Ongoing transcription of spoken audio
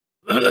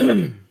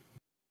You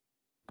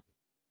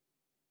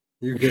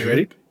get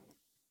ready?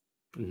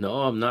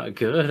 No, I'm not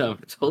good. I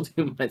told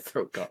you my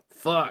throat got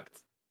fucked.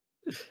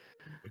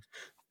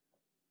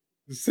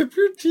 Sip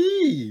your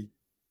tea.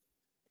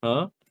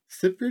 Huh?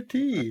 Sip your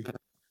tea.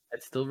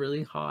 It's still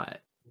really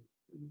hot.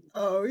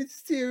 Oh, it's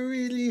still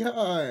really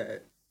hot.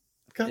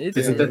 God It's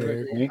damn Isn't that it, the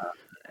Eric. point?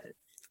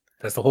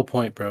 That's the whole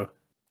point, bro.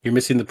 You're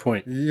missing the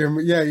point. You're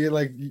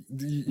like...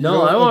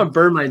 No, I don't want to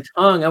burn my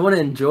tongue. I want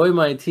to enjoy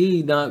my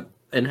tea,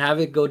 and have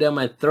it go down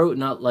my throat,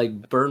 not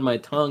like burn my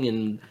tongue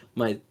and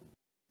my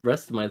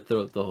rest of my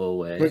throat the whole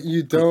way. But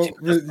you don't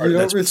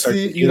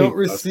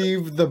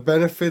receive the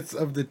benefits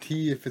of the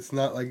tea if it's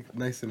not like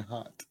nice and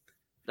hot.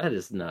 That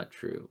is not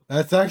true.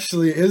 That's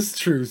actually is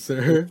true,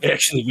 sir.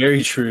 Actually,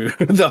 very true.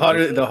 the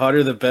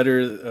hotter, the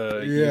better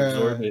you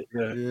absorb it.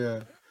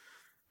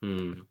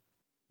 Yeah.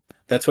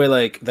 That's why,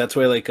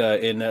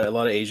 in a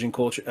lot of Asian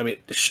culture. I mean,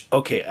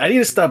 okay, I need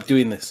to stop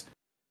doing this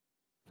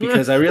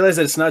because I realize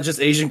that it's not just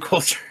Asian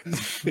culture.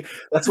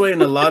 That's why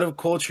in a lot of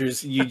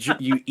cultures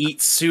you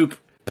eat soup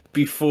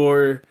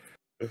before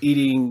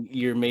eating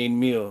your main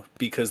meal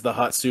because the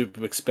hot soup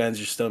expands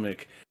your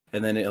stomach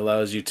and then it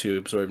allows you to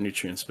absorb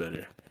nutrients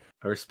better.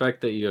 I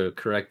respect that you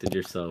corrected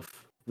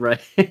yourself,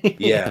 right?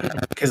 Yeah,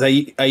 because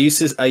I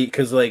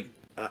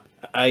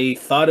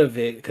thought of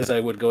it because I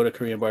would go to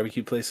Korean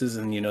barbecue places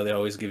and they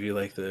always give you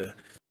like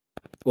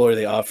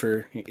they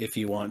offer if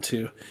you want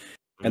to.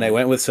 And I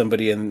went with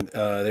somebody and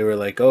they were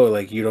like, "Oh,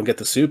 like you don't get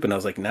the soup," and I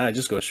was like, "Nah, I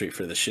just go straight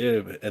for the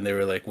shib." And they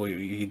were like, "Well,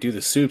 you do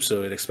the soup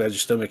so it expands your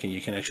stomach and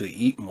you can actually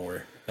eat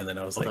more." And then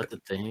I was like, "That's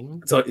the thing."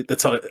 That's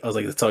all. I was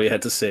like, "That's all you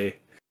had to say."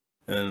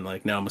 And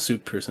like now I'm a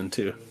soup person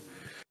too.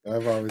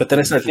 But then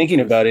I started thinking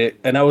about it,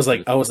 and I was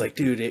like,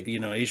 dude,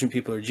 Asian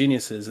people are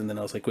geniuses. And then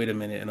I was like, wait a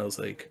minute, and I was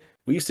like,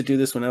 we used to do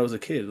this when I was a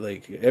kid.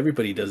 Like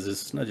everybody does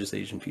this. It's not just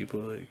Asian people.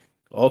 Like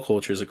all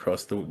cultures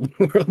across the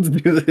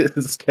world do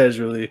this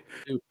casually.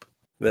 Soup.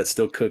 That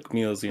still cook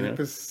meals,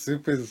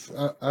 Soup is.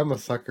 I'm a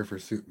sucker for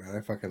soup, man.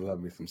 I fucking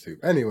love me some soup.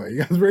 Anyway,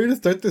 you guys ready to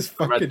start this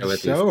fucking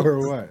show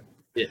or what?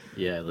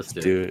 Yeah, let's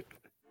do it.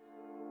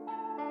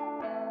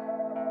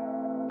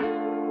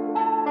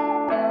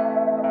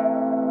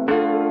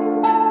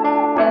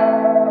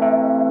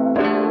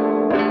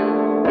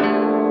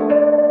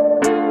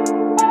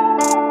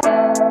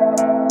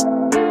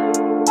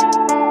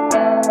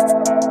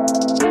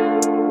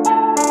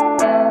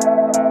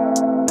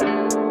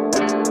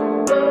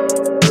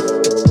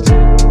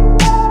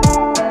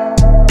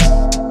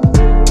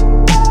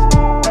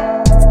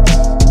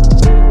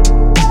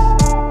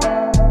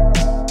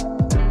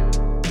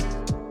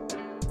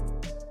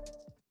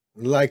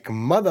 Like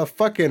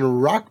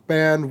motherfucking rock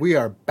band, we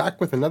are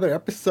back with another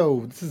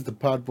episode. This is the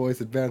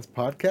PodBoyz Advanced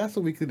Podcast, a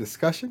weekly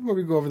discussion where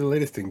we go over the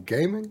latest in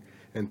gaming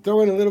and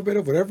throw in a little bit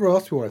of whatever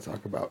else we want to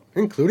talk about,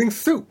 including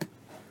soup.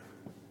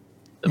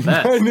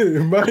 My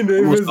name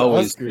is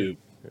Oscar. Soup.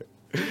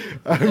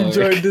 I'm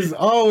joined as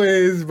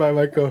always by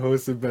my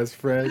co-hosts and best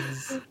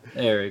friends.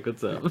 Eric,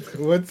 what's up?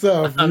 What's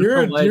up?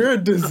 You're a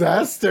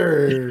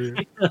disaster,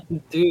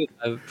 dude.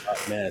 I'm a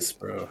mess,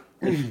 bro.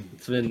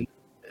 It's been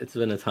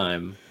a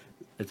time.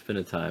 It's been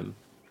a time.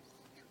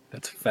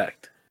 That's a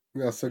fact.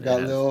 We also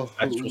got a little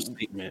actual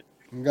statement.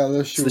 We got a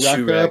little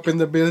shoe rack up in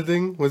the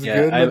building. Was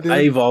good.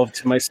 I evolved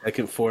to my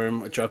second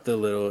form. I dropped a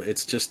little.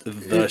 It's just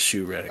the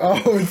shoe rack.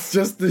 Oh, it's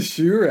just the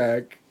shoe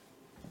rack.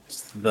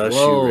 It's the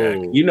shoe rack.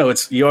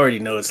 You already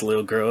know it's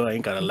little girl. I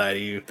ain't gotta lie to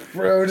you,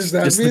 bro. Does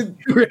that mean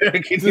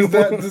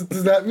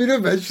does that mean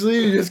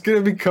eeventually you're just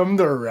gonna become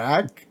the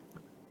rack?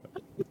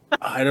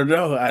 I don't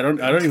know. I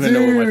don't even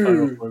know what my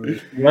final form is.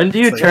 When do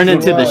you turn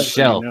into the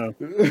shelf?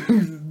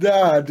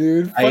 Nah,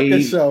 dude. Fuck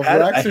a shelf.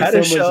 Racks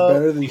are so much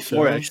better than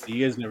before, shelves. actually.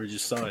 You guys never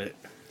just saw it.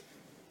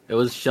 It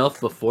was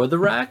shelf before the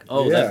rack?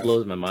 Oh, yeah. That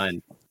blows my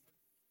mind.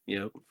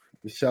 Yep.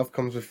 The shelf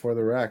comes before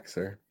the rack,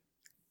 sir.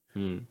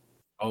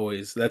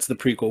 Always. That's the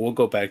prequel. We'll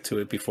go back to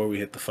it before we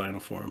hit the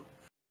final form.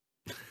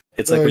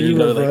 It's like when you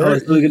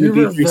revert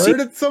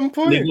at some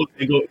point.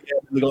 They go,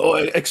 oh,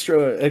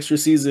 extra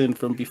season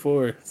from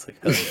before. It's like,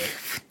 oh, yeah.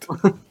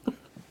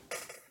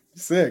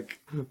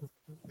 Sick.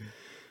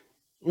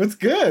 What's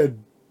good?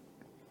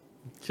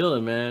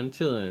 Chilling, man.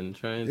 Chilling.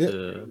 Trying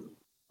to.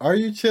 Are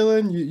you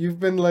chilling? You've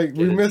been like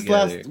we missed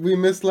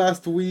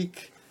last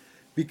week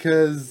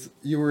because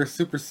you were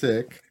super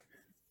sick.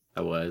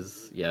 I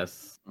was,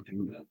 yes.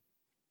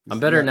 I'm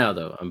better now,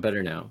 though. I'm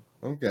better now.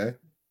 Okay.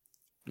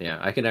 Yeah,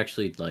 I could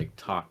actually like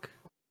talk.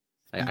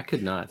 I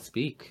could not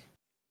speak.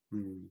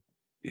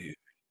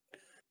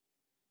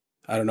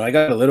 I don't know. I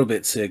got a little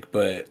bit sick,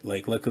 but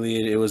like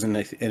luckily it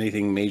wasn't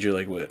anything major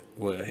like what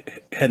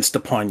hensed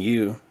upon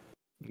you.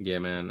 Yeah,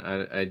 man.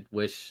 I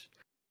wish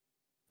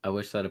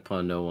that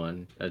upon no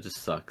one. That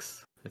just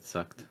sucks. It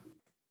sucked. It's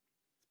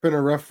been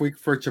a rough week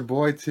for your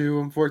boy too,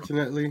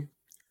 unfortunately.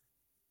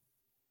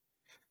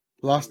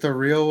 Lost a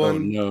real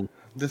one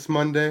this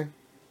Monday.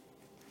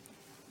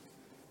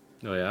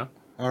 Oh yeah?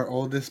 Our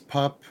oldest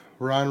pup,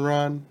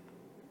 Ron.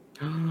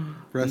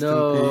 Rest in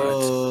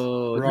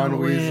peace. Ron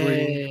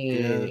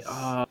Weasley.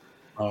 Yes.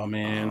 Oh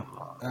man.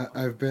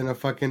 I've been a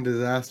fucking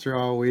disaster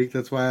all week.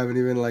 That's why I haven't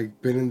even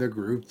like been in the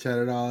group chat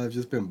at all. I've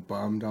just been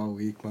bummed all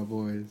week, my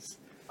boys.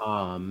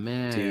 Oh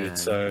man, Dude, it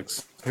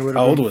sucks. He would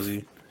How have old been was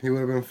he? he would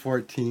have been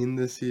 14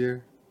 this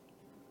year.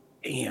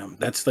 Damn,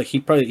 that's like he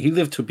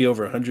lived to be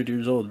over 100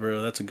 years old,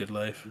 bro. That's a good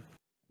life.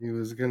 He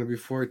was gonna be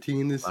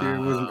 14 this year.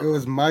 Wow. It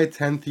was my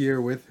 10th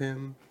year with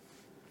him.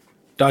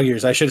 Dog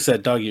years. I should have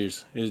said dog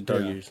years. It was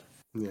dog Yeah. years.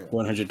 Yeah.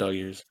 100 dog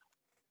years.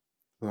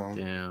 So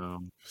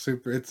damn,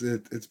 super.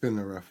 It's been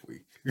a rough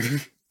week.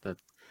 that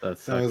that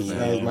sucks, was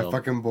man. my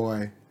fucking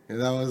boy.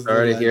 That was the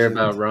Sorry to hear legend.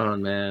 about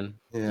Ron, man.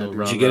 Yeah, Little dude. Did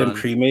Ron, you get him Ron.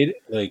 cremated?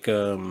 Like,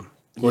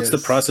 what's the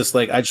Yes. process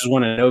like? I just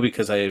want to know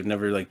because I have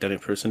never like done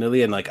it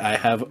personally, and like I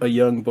have a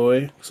young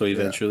boy, so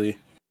eventually.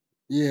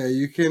 Yeah,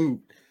 you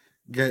can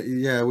get.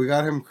 Yeah, we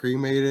got him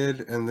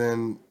cremated, and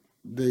then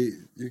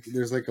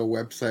there's like a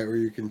website where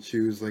you can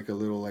choose like a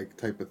little like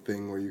type of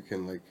thing where you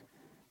can like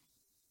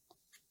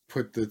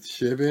put the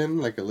shib in,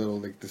 like a little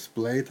like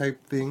display type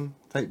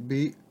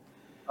beat.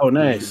 Oh,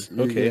 nice.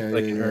 Yeah, Okay, yeah,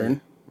 like yeah, an yeah.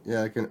 urn. Yeah,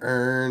 like an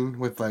urn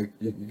with like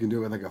you can do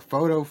it with like a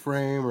photo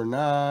frame or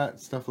not,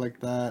 stuff like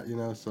that.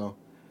 So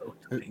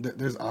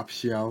there's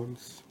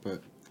options,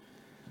 but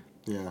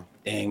yeah.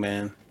 Dang,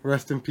 man.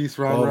 Rest in peace,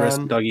 Ron Well, rest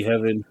in Ron. doggy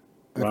heaven.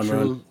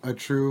 Ron. A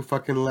true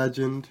fucking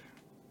legend.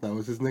 That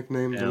was his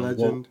nickname, the Damn,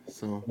 legend.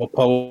 So We'll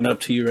pull up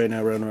to you right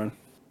now, Ron.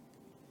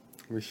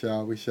 we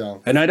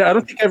shall. And I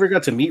don't think I ever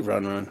got to meet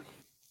Ron.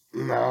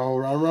 No,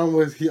 Ron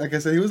was like I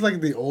said, he was like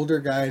the older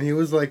guy, and he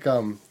was like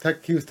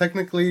he was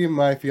technically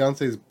my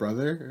fiance's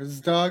brother, his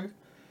dog.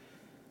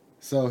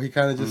 So he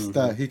kind of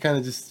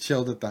just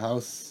chilled at the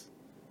house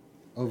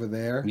over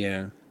there.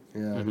 Yeah.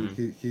 Yeah,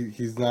 Mhm.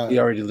 he's not. He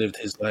already lived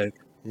his life.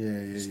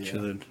 Yeah. Just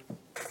chilling.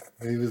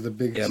 He was the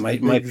big My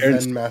big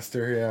parents. Zen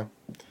master.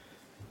 Yeah.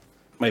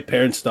 My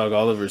parents' dog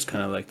Oliver's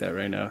kind of like that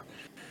right now.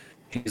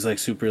 He's like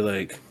super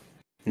like,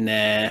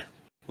 nah.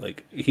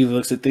 Like he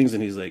looks at things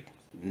and he's like,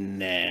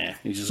 nah.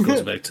 He just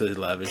goes back to the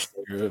lavish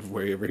layer of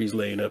wherever he's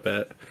laying up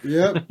at.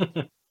 Yep.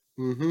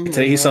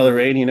 Today he saw the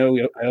rain.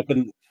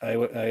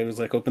 I was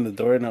like, open the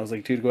door and I was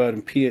like, dude, go out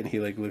and pee. And he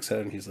like looks out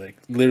and he's like,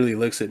 literally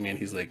looks at me and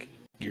he's like,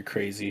 you're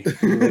crazy.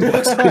 And like,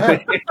 walks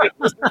away.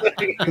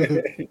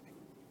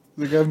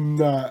 Like I'm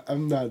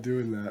not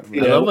doing that.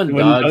 I love when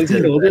dogs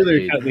get get older.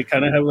 that They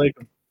kind of have like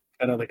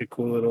a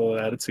cool little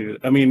attitude.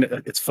 I mean,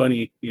 it's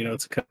funny,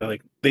 it's kind of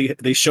like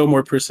they show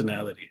more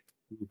personality.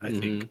 I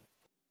think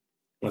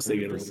once they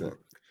get older.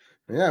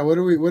 Yeah, what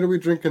are we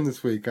drinking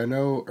this week? I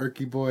know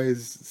Erky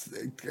Boys.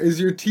 Is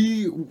your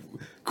tea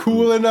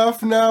cool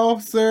enough now,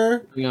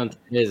 sir? It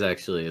is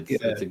actually.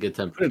 It's a good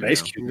temperature. Put an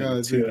ice cube in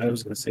it too. I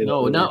was gonna say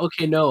no, that. not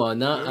okay. No, I'm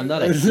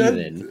not a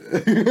heathen.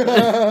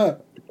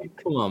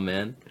 Come on,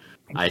 man.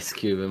 Ice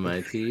cube in my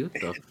tea. What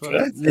the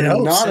fuck?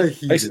 You're not a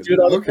heathen. I used to do it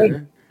all the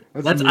time.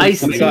 That's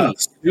iced tea.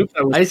 Ice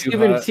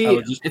cube and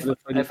tea. If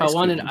If I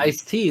wanted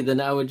iced tea, then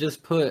I would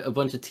just put a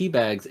bunch of tea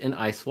bags in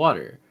ice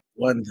water.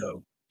 One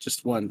though,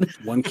 just one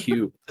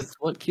cube. Just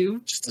one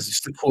cube?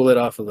 Just to cool it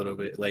off a little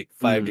bit, like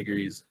 5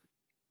 degrees.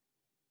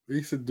 I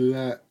used to do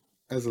that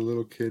as a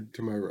little kid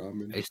to my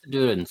ramen. I used to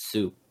do it in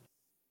soup.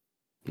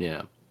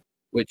 Yeah.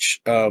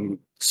 Which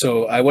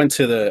so I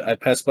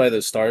passed by the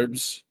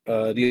Starbs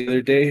the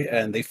other day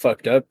and they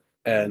fucked up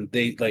and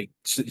they like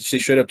she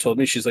straight up told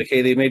me, she's like,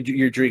 hey, they made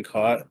your drink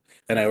hot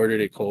and I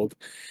ordered it cold.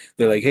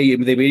 They're like, hey,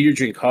 they made your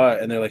drink hot,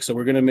 and they're like, so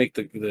we're gonna make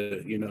the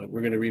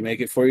we're gonna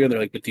remake it for you. And they're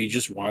like, but do you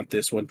just want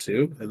this one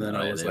too? And then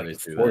I was like,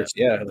 of course,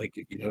 yeah, like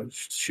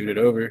shoot it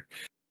over.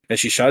 And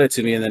she shot it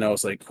to me, and then I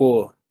was like,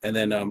 cool. And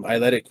then I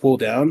let it cool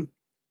down,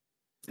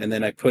 and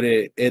then I put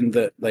it in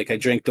I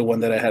drank the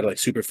one that I had like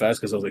super fast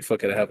because I was like,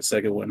 fuck it, I have a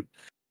second one.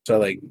 So I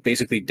like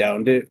basically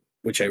downed it,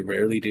 which I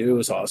rarely do. It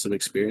was an awesome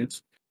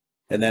experience.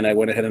 And then I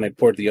went ahead and I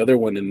poured the other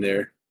one in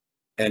there,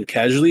 and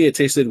casually it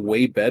tasted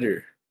way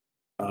better.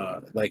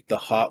 Like the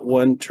hot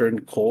one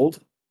turned cold.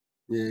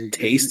 Yeah,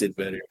 tasted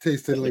better.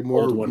 Tasted like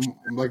more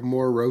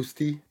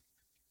roasty.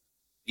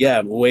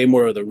 Yeah, way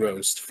more of the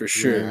roast for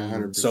sure.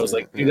 Yeah, so I was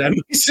like, dude, I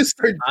might just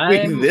start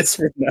doing this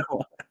from now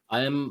on.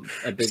 I'm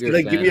a bigger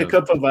like, fan give me a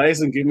cup of ice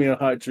and give me a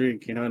hot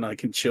drink, and I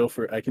can chill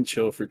for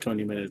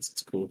 20 minutes.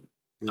 It's cool.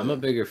 I'm a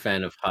bigger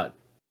fan of hot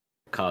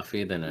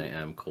coffee than I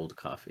am cold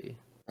coffee.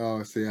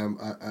 Oh, see, I'm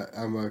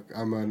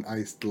an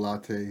iced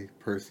latte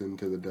person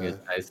to the death.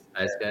 Ice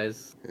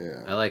guys.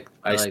 Yeah, I like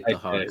the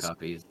hot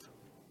coffees.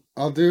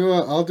 I'll do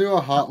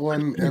a hot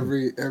one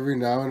every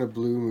now and a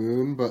blue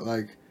moon, but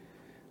like,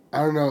 I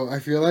don't know. I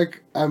feel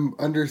like I'm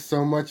under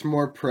so much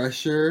more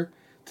pressure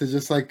to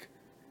just like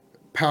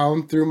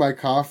pound through my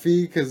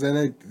coffee because then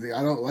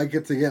I don't like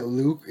it to get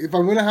if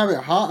I'm gonna have it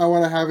hot, I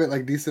want to have it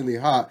like decently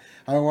hot.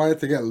 I don't want it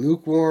to get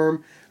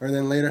lukewarm or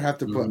then later have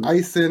to put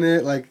ice in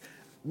it. Like,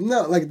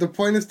 no, like the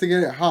point is to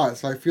get it hot.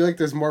 So I feel like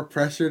there's more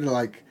pressure to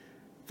like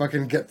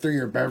fucking get through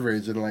your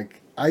beverage, and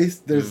like ice,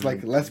 there's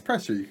like less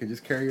pressure. You can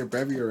just carry your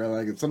bevy around.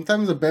 Like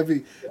sometimes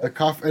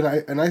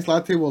an iced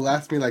latte will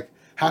last me like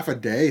half a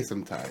day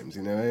sometimes.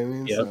 You know what I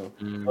mean? Yep. So,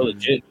 Oh,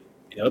 legit.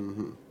 Yep.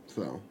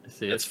 So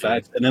that's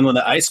fact. And then when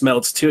the ice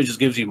melts too, it just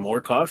gives you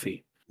more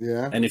coffee.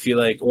 Yeah. And if you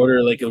like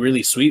order like a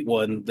really sweet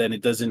one, then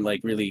it doesn't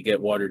like really get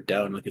watered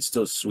down. Like it's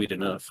still sweet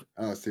enough.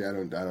 Oh, see, I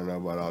don't know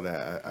about all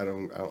that. I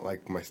don't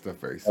like my stuff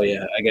very Oh sweet.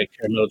 yeah, I got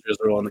caramel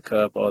drizzle on the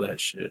cup, all that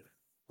shit.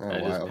 Oh, I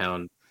just wild.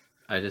 pound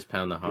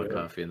the hot Yeah.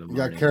 coffee in the You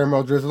morning. got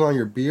caramel drizzle on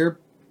your beer?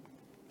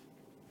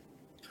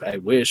 I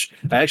wish.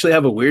 I actually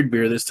have a weird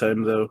beer this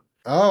time though.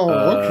 Oh,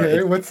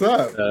 okay. What's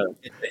up?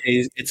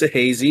 It's a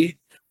hazy,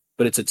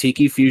 but it's a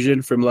tiki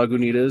fusion from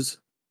Lagunitas.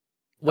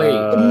 Wait,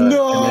 And it's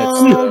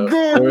No,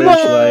 God, orange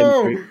lime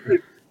no,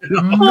 grapefruit.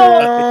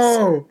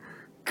 no,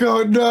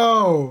 God,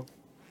 no.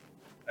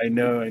 I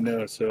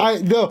know. So I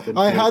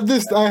had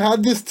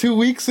this 2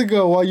 weeks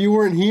ago while you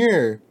weren't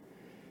here.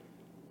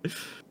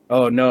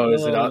 oh no,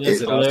 is Oh, it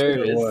that's Oscar or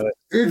hilarious. what?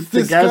 It's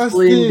the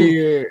gasoline disgusting.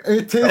 beer.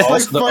 It tastes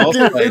like The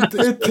fucking.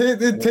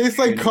 allspice. It tastes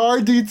like car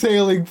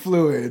detailing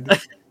fluid.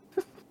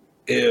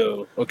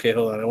 Ew. Okay,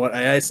 hold on.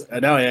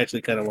 Now I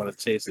actually kind of want to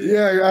taste it.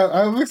 Yeah,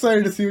 I'm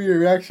excited to see your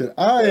reaction.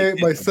 I Like,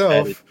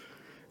 myself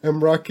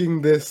am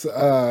rocking this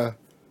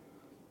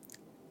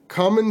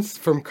Common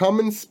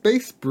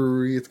Space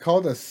Brewery. It's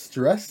called a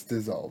stress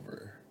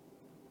dissolver.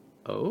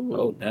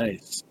 Oh,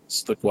 nice.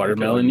 It's like I can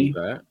watermelon-y. use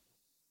that.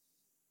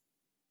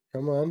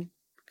 Come on,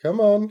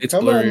 It's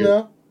come blurry. on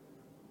now.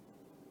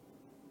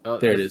 Oh,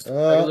 There it is. like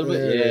a little bit.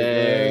 There it is.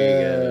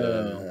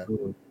 There you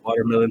go.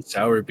 Watermelon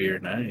sour beer.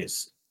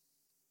 Nice.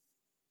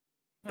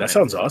 That Nice.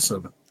 sounds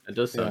awesome. It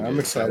does Yeah, sound I'm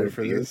good. excited Sour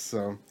for beer. this,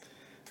 so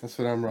that's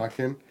what I'm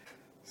rocking.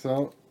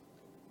 So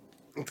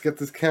let's get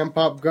this can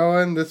pop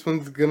going. This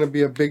one's gonna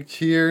be a big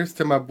cheers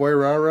to my boy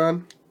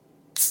Ron.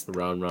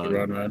 Round.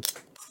 Run.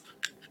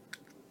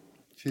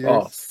 Cheers.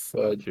 Oh,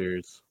 fudge.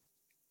 Cheers.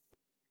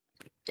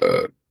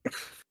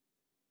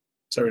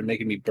 Started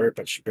making me burp.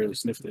 I just barely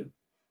sniffed it.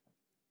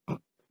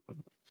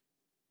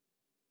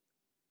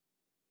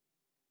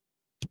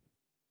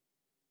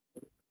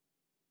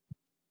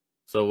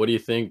 So, what do you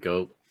think,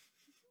 Goat?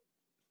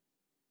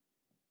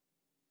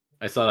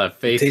 I saw that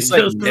face. It tastes you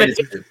like just made.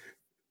 medicine.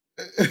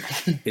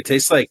 It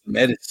tastes like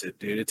medicine,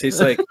 dude. It tastes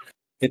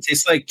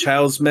like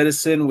child's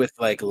medicine with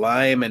like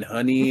lime and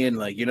honey and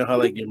like you know how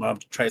like your mom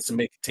tries to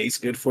make it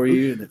taste good for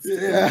you and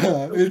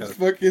It's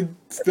fucking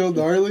still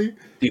gnarly.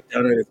 deep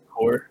down at its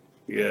core.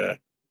 Yeah,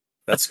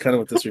 that's kind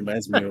of what this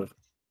reminds me of.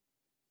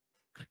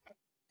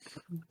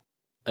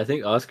 I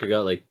think Oscar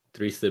got like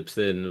 3 sips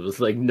in. And it was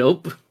like,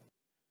 nope.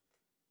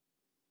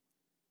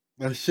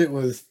 That shit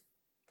was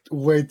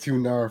way too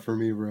gnar for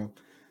me, bro.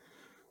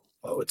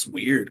 Oh, it's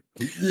weird.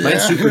 Yeah,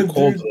 Mine's super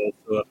cold dude.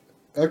 though,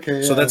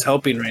 Okay, so that's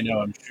helping right now.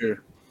 I'm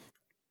sure.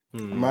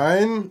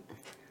 Mine.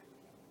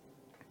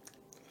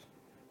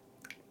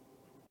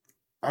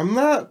 I'm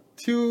not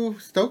too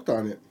stoked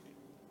on it.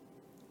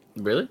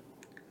 Really?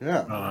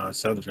 Yeah,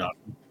 Sounds not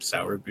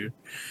sour beer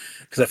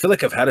because I feel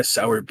like I've had a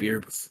sour beer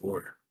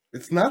before.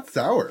 it's not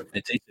sour.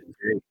 It tasted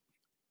great.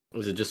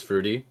 Was it just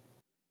fruity?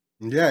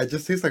 Yeah, it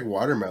just tastes like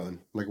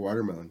watermelon. Like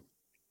watermelon.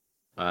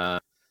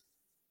 Does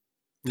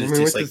it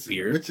taste like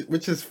beer?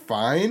 Which is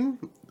fine.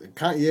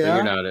 But Yeah.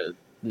 you're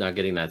not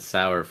getting that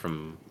sour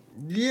from.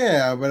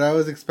 Yeah, but I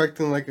was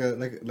expecting like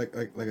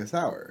a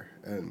sour,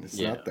 and it's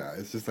not that.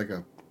 It's just like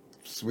a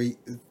sweet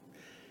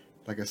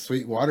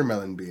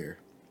watermelon beer.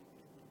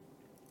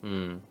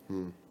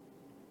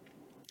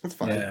 That's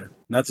fine. Yeah,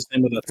 not the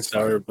same without the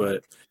sour,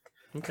 but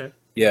Okay.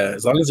 yeah,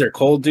 as long as they're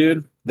cold,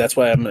 dude. That's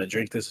why I'm gonna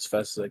drink this as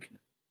fast as I can.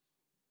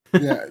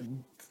 Yeah,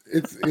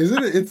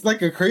 it's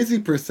like a crazy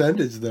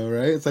percentage though,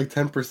 right? It's like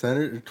 10%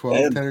 or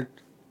 12, 10 or,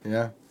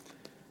 yeah.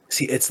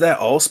 See, it's that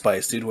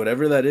allspice, dude.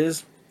 Whatever that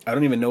is, I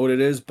don't even know what it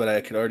is, but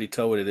I can already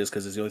tell what it is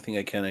because it's the only thing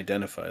I can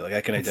identify. Like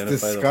I can It's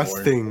identify.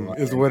 disgusting,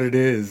 is what it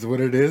is.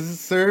 What it is,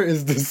 sir,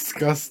 is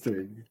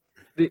disgusting.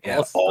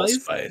 Yeah,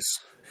 allspice.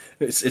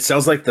 It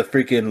sounds like the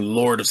freaking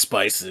Lord of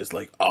Spices.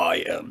 Like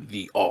I am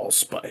the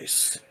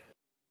allspice,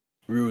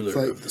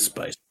 ruler of the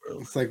spice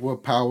world. It's like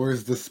what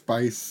powers the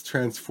spice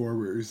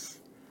transformers.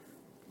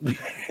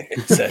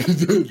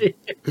 Exactly.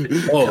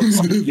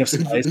 Speaking of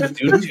spice,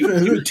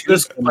 dude,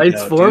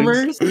 Spice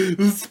Formers?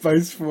 The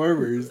Spice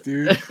Formers,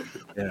 dude.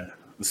 Yeah,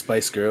 the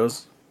Spice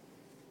Girls.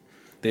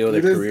 They owe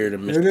their career to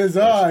Mr. It is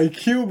I,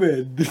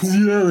 Cuban.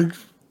 You know,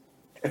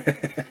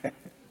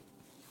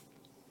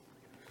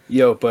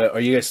 Yo, but are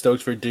you guys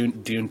stoked for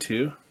Dune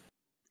 2?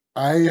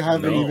 I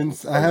haven't even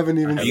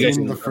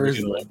seen the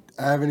first. one?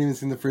 I haven't even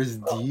seen the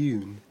first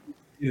Dune.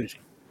 Dude,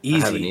 I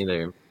haven't easy.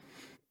 either.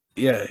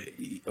 Yeah.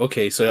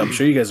 Okay, so I'm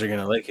sure you guys are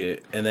gonna like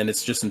it, and then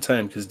it's just in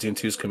time because Dune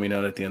 2 is coming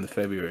out at the end of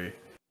February.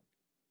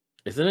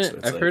 Isn't it? So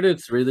it's I've like- heard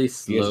it's really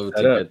slow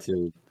set to up. get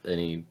to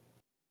any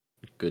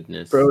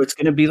goodness. Bro, it's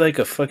gonna be like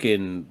a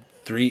fucking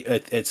 3.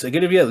 It's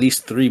gonna be at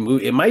least 3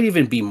 movies. It might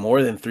even be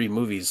more than 3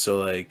 movies. So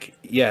like,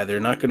 yeah, they're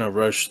not gonna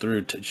rush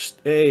through to just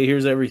hey,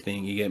 here's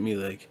everything. You get me?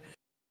 Like,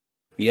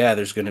 yeah,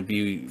 there's gonna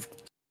be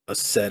a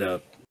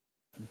setup,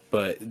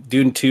 but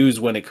Dune 2 is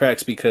when it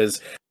cracks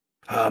because,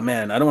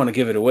 man, I don't want to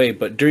give it away,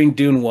 but during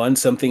Dune 1,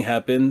 something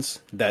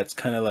happens that's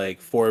kind of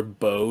like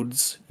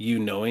forebodes you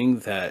knowing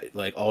that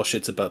like all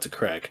shit's about to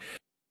crack.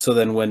 So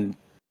then when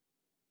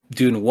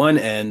Dune 1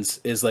 ends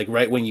is like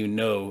right when you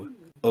know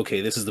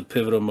okay, this is the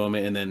pivotal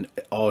moment, and then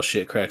all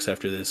shit cracks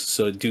after this.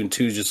 So Dune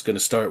 2 is just gonna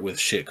start with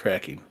shit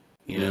cracking,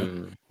 you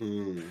know,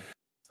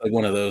 like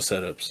one of those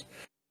setups.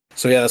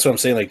 So yeah, that's what I'm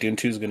saying. Like Dune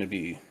 2 is gonna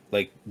be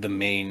like the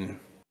main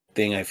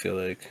thing. I feel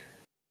like,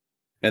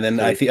 and then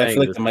So I you're feel like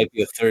saying there might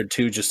be a third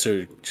too, just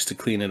to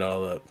clean it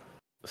all up.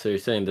 So you're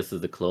saying this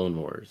is the Clone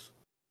Wars?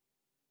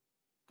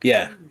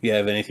 Yeah, yeah.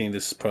 If anything,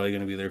 this is probably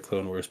gonna be their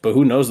Clone Wars. But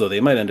who knows though?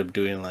 They might end up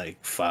doing like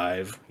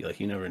 5. Like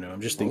you never know. I'm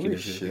just thinking. Holy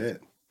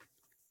shit.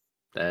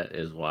 That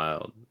is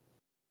wild.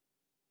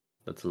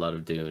 That's a lot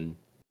of Dune.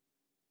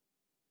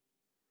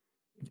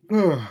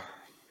 All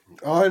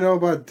I know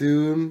about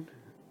Dune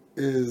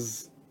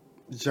is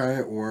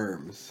giant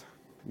worms.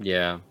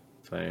 Yeah,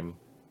 same.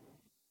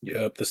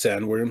 Yep, the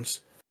sandworms.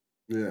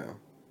 Yeah.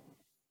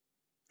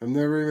 I've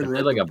never even Is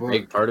read it like the a book.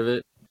 big part of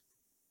it?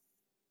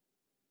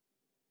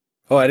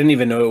 Oh, I didn't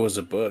even know it was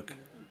a book.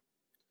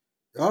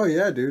 Oh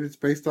yeah, dude, it's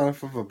based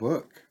off of a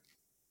book.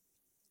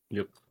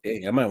 Yep.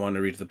 Hey, I might want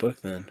to read the book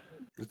then.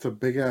 It's a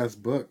big ass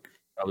book.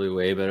 Probably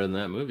way better than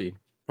that movie.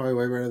 Probably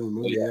way better than the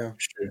movie, yeah. For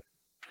sure.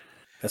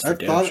 That's for I've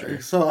damn thought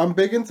sure. so. I'm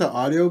big into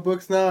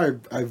audiobooks now.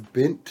 I've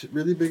been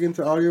really big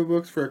into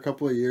audiobooks for a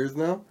couple of years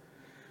now,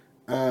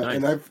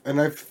 Nice. and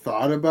I've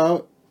thought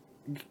about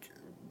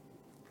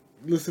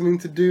listening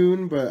to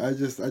Dune, but I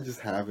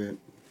just haven't.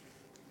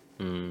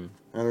 I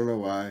don't know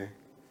why.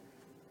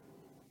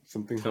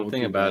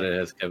 Something about it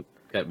has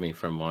kept me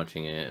from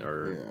watching it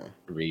or Yeah.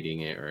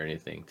 reading it or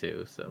anything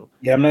too. So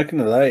Yeah, I'm not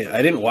gonna lie.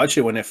 I didn't watch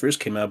it when it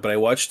first came out, but I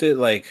watched it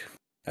like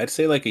I'd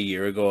say like a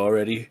year ago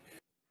already.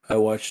 I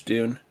watched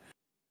Dune.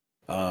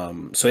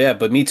 So yeah,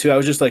 but me too. I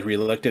was just like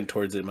reluctant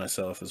towards it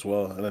myself as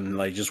well. And then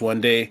like just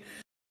one day,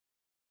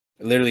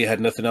 I literally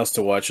had nothing else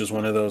to watch. It was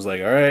one of those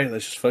like, all right,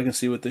 let's just fucking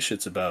see what this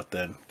shit's about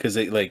then, because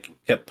it like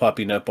kept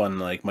popping up on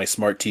like my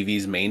smart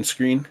TV's main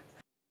screen.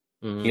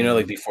 You know,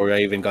 like before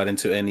I even got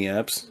into any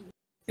apps,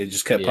 it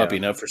just kept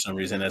popping up for some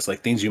reason as like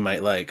things you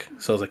might like.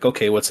 So I was like,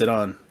 okay, what's it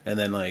on? And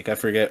then like I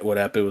forget what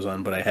app it was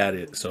on, but I had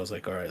it, so I was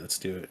like, all right, let's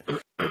do it.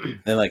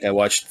 Then like I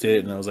watched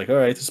it and I was like, all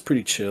right, this is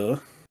pretty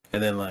chill.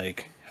 And then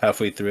like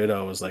halfway through it,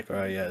 I was like, all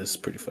right, yeah, this is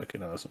pretty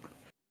fucking awesome.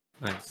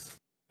 Nice.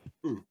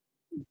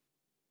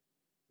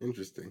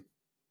 Interesting.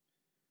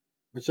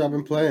 What y'all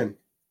been playing?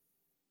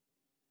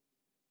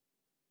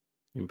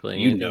 You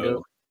playing anything?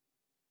 Know.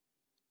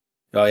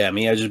 Oh yeah,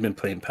 me. I just been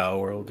playing Pal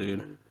World,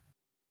 dude.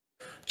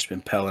 Just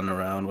been palling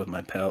around with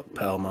my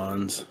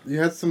Palmons.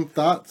 You had some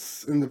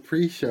thoughts in the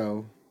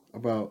pre-show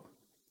about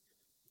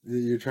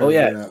you're trying Oh to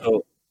yeah. get out.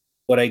 So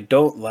what I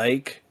don't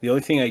like, the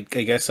only thing I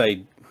guess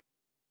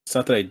it's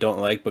not that I don't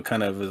like, but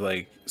kind of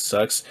like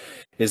sucks,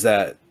 is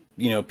that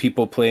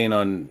people playing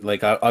on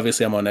like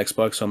obviously I'm on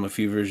Xbox, so I'm a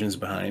few versions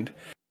behind.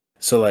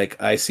 So like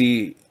I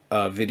see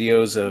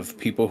videos of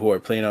people who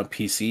are playing on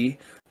PC,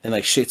 and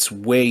like shit's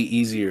way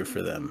easier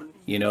for them.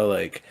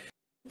 Like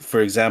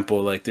for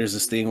example, like there's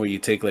this thing where you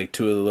take like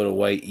 2 of the little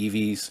white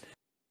EVs.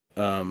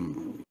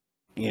 I'm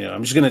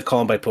just gonna call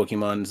them by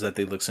Pokemons that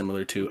they look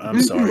similar to.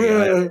 I'm sorry,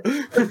 I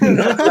haven't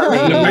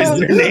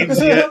memorized their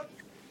names yet.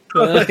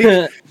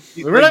 I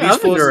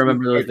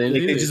remember those names.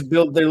 Like, they just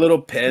build their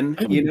little pen,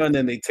 and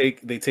then they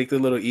take the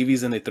little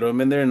EVs and they throw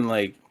them in there, and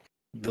like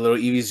the little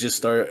EVs just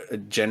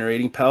start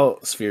generating Pal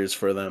spheres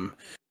for them.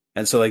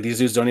 And so like these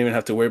dudes don't even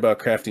have to worry about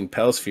crafting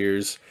Pal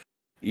spheres,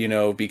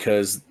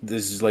 because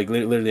this is like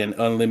literally an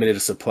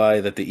unlimited supply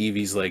that the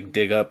EVs like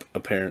dig up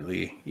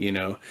apparently,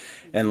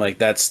 and like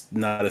that's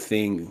not a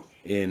thing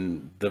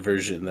in the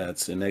version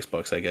that's in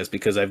Xbox, I guess,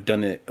 because I've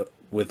done it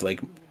with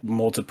like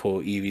multiple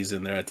EVs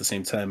in there at the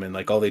same time, and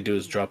like all they do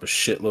is drop a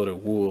shitload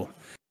of wool.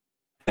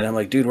 And I'm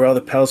like, dude, where are all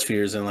the Pal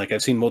spheres? And like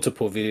I've seen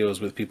multiple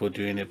videos with people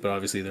doing it, but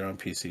obviously they're on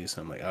PC,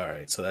 so I'm like, all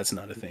right, so that's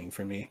not a thing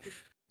for me.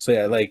 So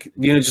yeah, like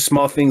just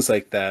small things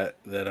like that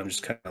I'm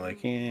just kind of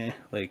like,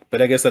 like, but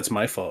I guess that's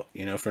my fault,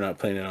 for not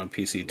playing it on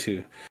PC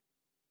too.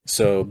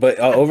 So, but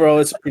overall,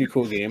 it's a pretty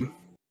cool game.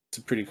 It's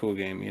a pretty cool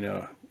game,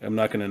 I'm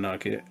not gonna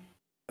knock it.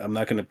 I'm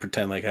not gonna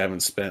pretend like I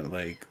haven't spent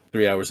like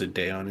 3 hours a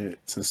day on it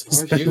since.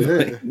 Did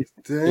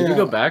you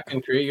go back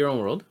and create your own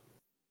world?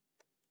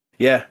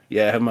 Yeah, I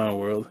have my own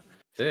world.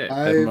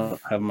 I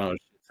have my own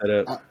set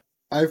up.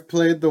 I've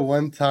played the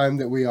one time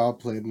that we all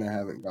played, and I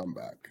haven't gone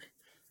back.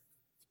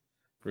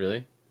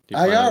 Really? Do you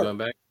plan on going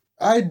back?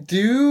 I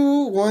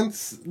do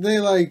once they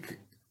like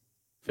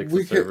fix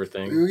the server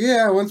thing.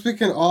 Yeah, once we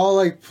can all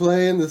like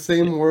play in the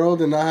same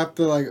world and not have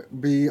to like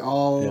be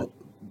all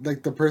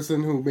like the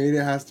person who made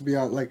it has to be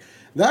on like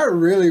that.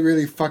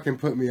 Really fucking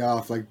put me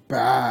off like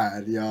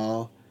bad,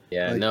 y'all.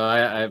 Yeah, like, no,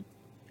 I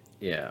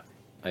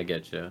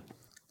get you.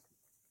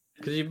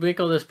 Because you make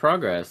all this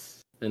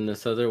progress in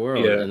this other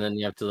world, and then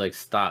you have to like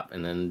stop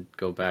and then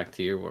go back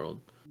to your world.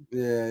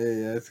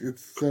 Yeah.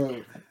 It's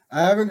so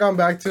I haven't gone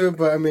back to it,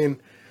 but I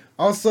mean,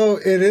 also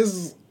it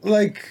is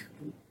like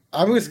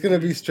I'm just gonna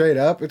be straight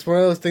up. It's one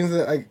of those things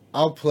that like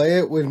I'll play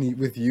it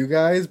with you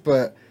guys,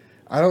 but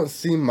I don't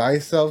see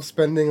myself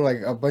spending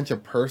like a bunch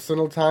of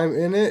personal time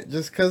in it,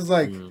 just because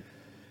like you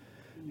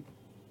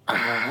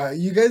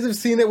guys have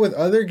seen it with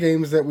other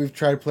games that we've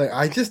tried playing.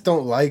 I just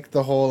don't like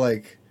the whole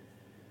like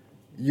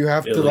you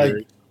have to Failure.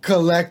 like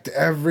collect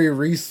every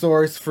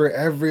resource for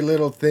every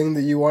little thing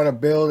that you want to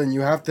build, and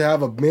you have to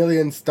have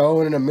 1,000,000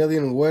 stone and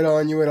 1,000,000 wood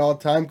on you at all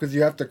time because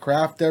you have to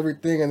craft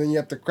everything, and then you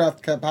have to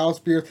craft pal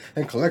spears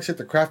and collect shit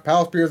to craft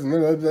pal spears, and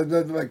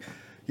like,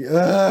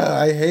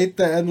 I hate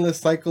the endless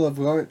cycle of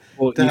going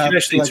Well, to you can have to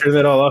actually like. turn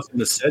that all off in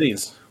the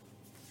settings.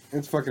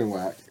 It's fucking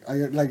whack.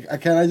 I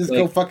can't I just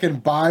go Like, fucking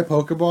buy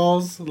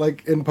Pokeballs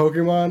like in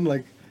Pokemon?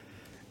 Like,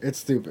 it's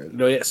stupid.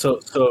 no, yeah. So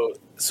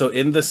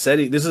in the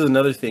setting, this is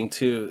another thing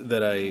too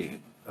that I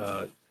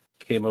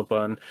came up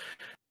on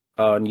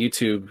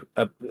YouTube.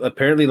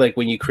 Apparently, like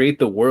when you create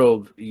the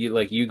world,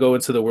 you go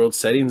into the world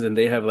settings and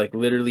they have like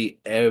literally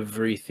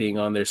everything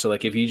on there. So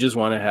like if you just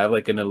want to have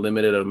like an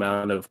unlimited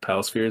amount of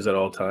pal spheres at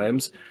all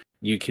times,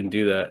 you can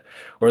do that.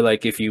 Or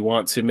like if you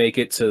want to make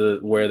it to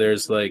where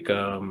there's like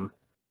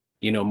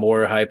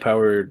more high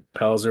powered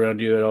pals around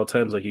you at all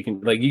times, like you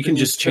can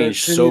just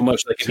change Can so you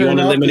much. Like if you turn want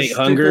to off the eliminate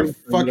hunger, stupid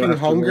you don't fucking have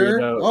to worry hunger?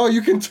 about. Oh,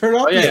 you can turn Oh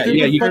off the yeah, Yeah,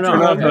 stupid you can fucking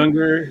turn off hunger,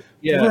 hunger.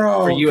 Yeah, for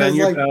bro. you and Because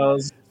your like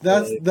pals.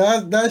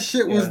 that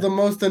shit was Yeah. the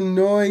most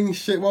annoying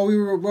shit while we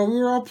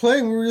were all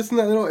playing. We were just in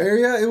that little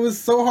area. It was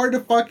so hard to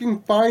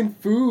fucking find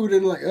food,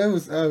 and like that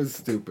was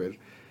stupid.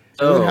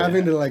 And then So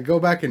having to like go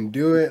back and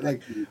do it,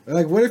 like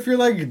what if you're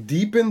like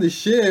deep in the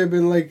ship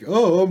and like,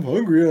 oh, I'm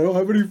hungry, I don't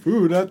have any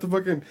food, I have to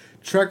fucking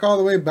trek all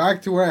the way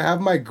back to where I have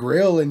my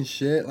grill and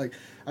shit. Like,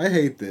 I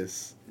hate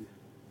this.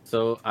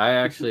 so I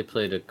actually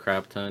played a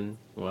crap ton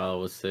while I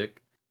was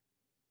sick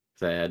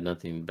because I had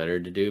nothing better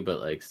to do but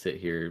like sit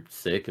here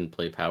sick and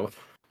play power.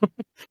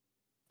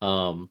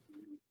 um,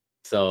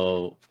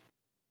 so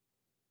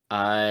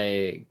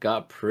I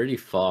got pretty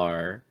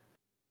far,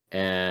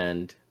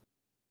 and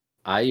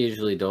I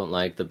usually don't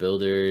like the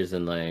builders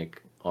and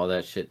like all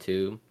that shit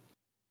too.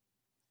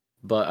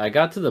 But I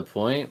got to the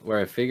point where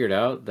I figured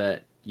out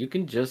that you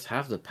can just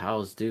have the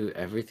pals do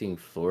everything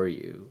for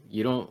you.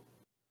 You don't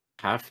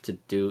have to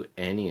do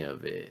any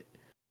of it.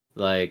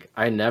 Like,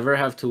 I never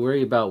have to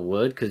worry about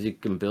wood because you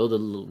can build a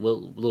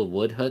little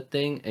wood hut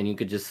thing, and you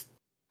could just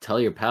tell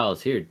your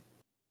pals, here,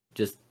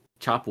 just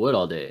chop wood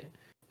all day.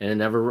 And I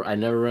never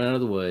run out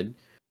of the wood.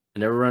 I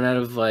never run out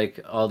of like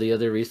all the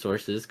other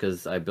resources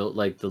because I built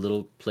like the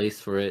little place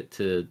for it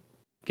to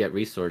get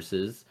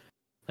resources.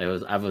 I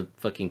have a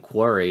fucking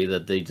quarry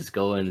that they just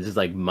go and just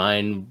like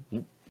mine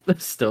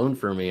stone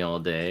for me all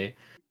day. Yeah,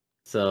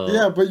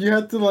 So but you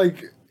had to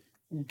like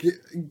get,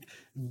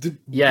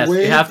 yes, you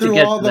wade have to through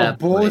get all to the that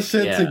point.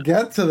 bullshit to Yeah,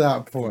 get to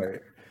that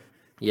point.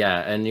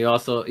 yeah, and you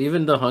also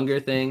even the hunger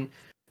thing.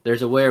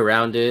 There's a way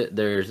around it.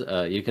 There's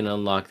you can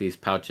unlock these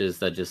pouches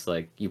that just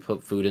like you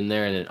put food in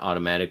there and it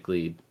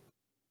automatically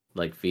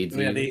like feeds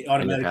Yeah, you they and your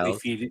automatically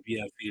pals. feed it.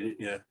 Yeah, feed it.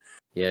 Yeah.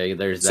 Yeah,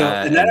 there's So,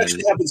 that, and that and then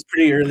actually happens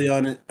pretty early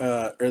on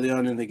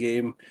in the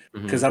game,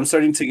 because mhm. I'm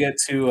starting to get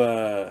to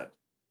uh,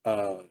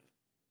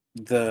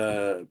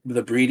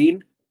 the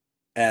breeding,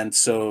 and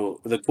so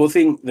the cool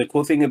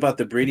thing about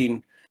the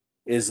breeding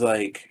is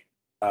like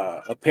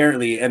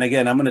apparently, and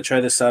again, I'm gonna try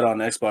this out on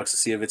Xbox to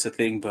see if it's a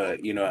thing, but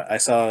I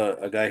saw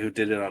a guy who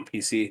did it on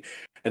PC,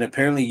 and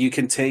apparently you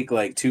can take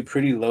like two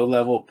pretty low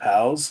level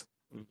pals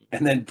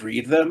and then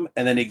breed them,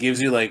 and then it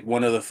gives you like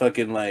one of the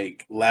fucking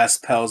like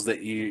last pals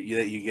that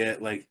you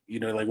get, like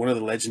like one of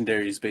the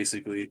legendaries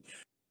basically.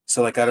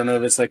 So like I don't know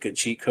if it's like a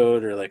cheat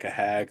code or like a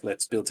hack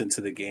that's built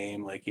into the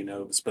game, like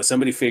but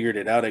somebody figured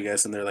it out, I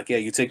guess, and they're like, yeah,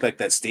 you take like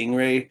that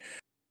stingray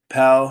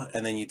pal,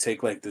 and then you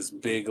take like this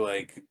big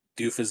like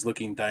doofus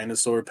looking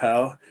dinosaur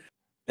pal,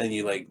 and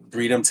you like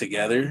breed them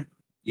together,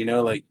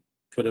 like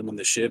put them in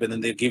the ship, and then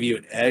they give you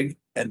an egg,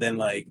 and then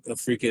like a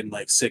freaking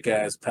like sick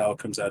ass pal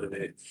comes out of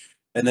it.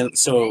 And then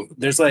so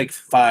there's like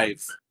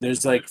five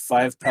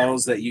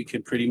pals that you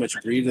can pretty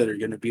much breed that are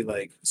going to be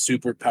like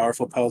super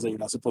powerful pals that you're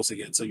not supposed to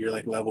get. So you're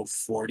like level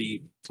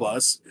 40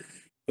 plus.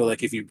 But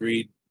like if you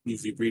breed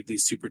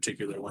these two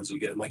particular ones, you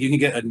get like you can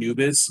get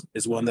Anubis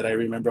is one that I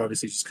remember,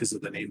 obviously just because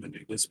of the name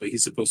Anubis, but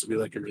he's supposed to be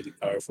like a really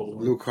powerful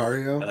one.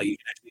 Lucario. You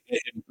can actually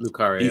get him.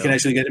 You can Lucario.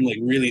 actually get him like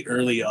really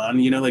early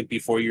on, like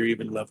before you're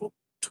even level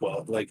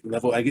 12. Like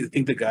level, I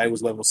think the guy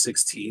was level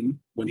 16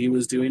 when he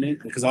was doing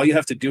it, because all you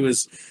have to do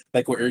is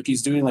like what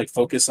Erky's doing, like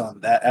focus on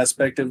that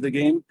aspect of the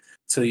game,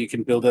 so you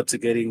can build up to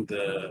getting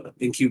the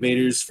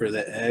incubators for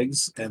the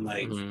eggs, and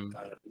like Mhm.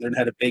 learn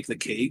how to bake the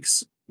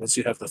cakes once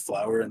you have the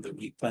flour and the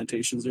wheat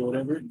plantations or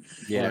whatever.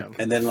 Yeah.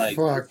 And then like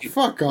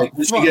Fuck like off,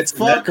 once you get to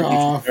that, fuck then you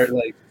can off. start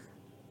like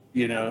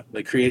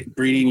like create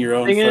breeding your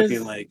own Thing fucking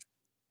is, like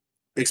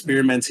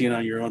experimenting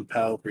on your own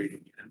pal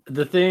breeding.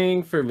 the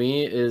thing for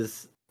me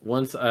is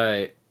once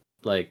I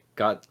like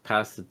got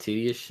past the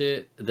tedious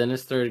shit, then it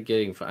started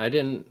getting fun. I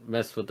didn't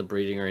mess with the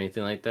breeding or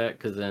anything like that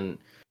because then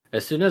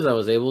as soon as I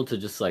was able to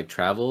just like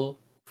travel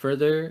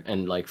further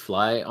and like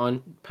fly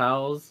on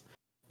pals,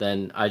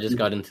 then I just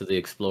got into the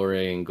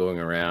exploring, going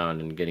around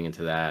and getting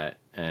into that,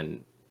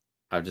 and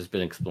I've just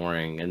been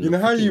exploring and You the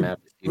know how freaking you map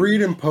is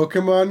breed huge. in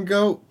Pokemon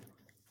Go?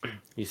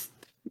 You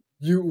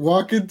You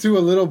walk into a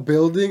little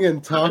building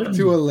and talk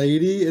to a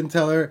lady and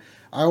tell her,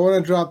 I want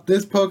to drop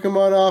this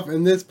Pokemon off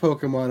and this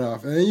Pokemon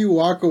off. And then you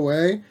walk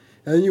away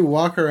and then you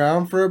walk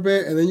around for a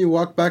bit, and then you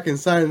walk back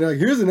inside, and they're like,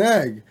 "Here's an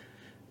egg."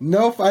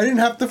 No, I didn't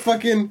have to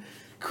fucking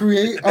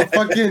create a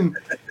fucking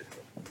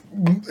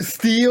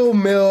steel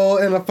mill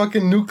and a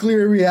fucking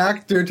nuclear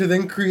reactor to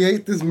then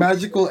create this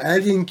magical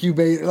egg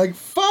incubator. Like,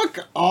 fuck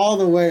all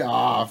the way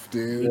off,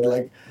 dude.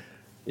 Like,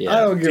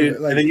 I don't give Dude,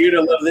 it. Like, and then you're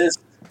gonna love this.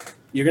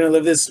 You're gonna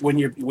love this when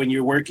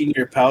you're working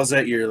your pals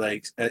at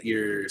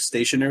your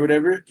station or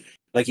whatever.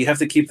 Like you have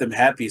to keep them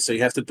happy, so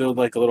you have to build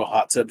like a little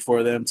hot tub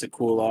for them to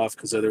cool off,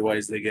 because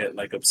otherwise they get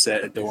like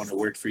upset and don't want to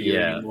work for you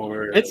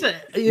anymore. It's like,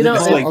 you know,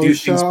 call like do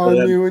things OSHA for on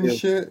them. you and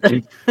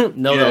shit.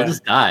 no, they'll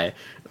just die.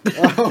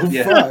 Oh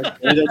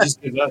fuck. Or they'll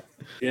just give up.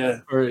 Yeah.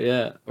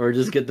 Or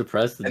just get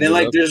depressed. And then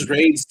like there's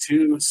raids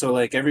too, so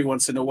like every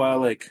once in a while,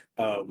 like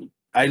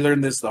I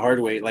learned this the hard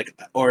way, like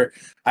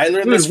I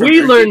learned this from we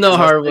Erky learned the 'cause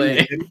I was hard playing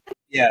way. with him.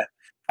 Yeah,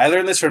 I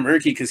learned this from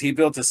Erky because he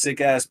built a sick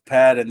ass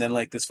pad, and then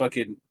like this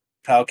fucking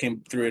pal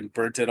came through and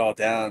burnt it all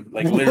down,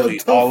 like literally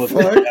all of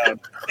it down.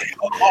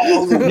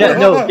 All of it. Yeah,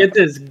 no, get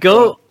this.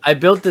 I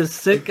built this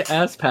sick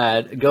ass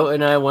pad. Goat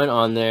and I went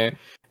on there,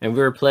 and we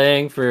were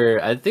playing for,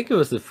 I think it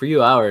was a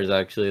few hours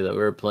actually that we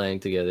were playing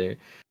together,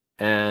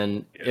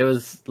 and it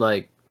was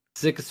like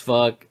sick as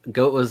fuck.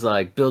 Goat was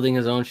like building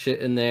his own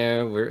shit in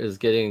there. It was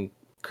getting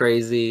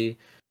crazy,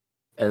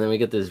 and then we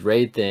get this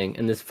raid thing,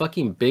 and this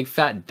fucking big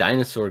fat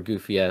dinosaur,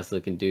 goofy ass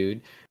looking dude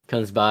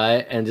comes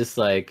by and just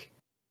like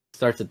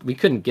starts. We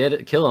couldn't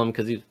kill him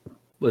because he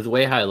was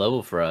way high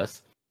level for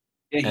us.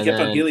 Yeah, he kept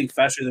on healing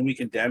faster than we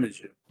can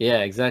damage him. Yeah,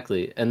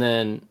 exactly. And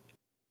then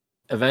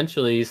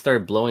eventually he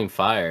started blowing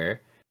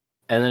fire,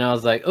 and then I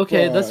was like,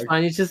 okay, that's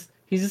fine. He's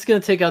just gonna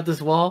take out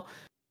this wall.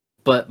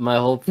 But my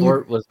whole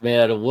fort was made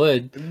out of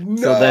wood,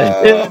 so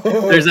that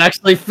there's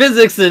actually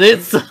physics in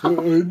it. So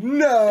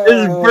no,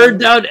 it burned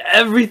down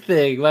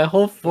everything. My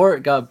whole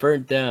fort got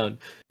burnt down.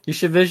 You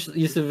should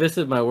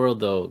visit my world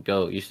though.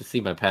 Go. You should see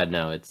my pad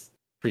now. It's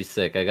pretty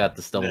sick. I got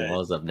the stone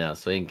walls up now,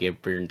 so it ain't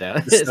get burned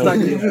down. It's not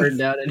getting burned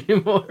down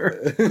anymore.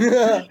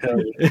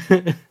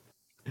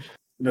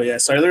 No, yeah.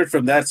 So I learned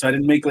from that. So I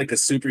didn't make like a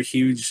super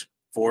huge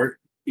fort,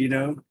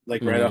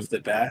 like right off the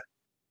bat.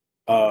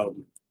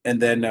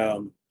 And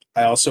then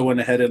I also went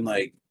ahead and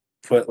like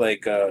put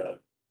like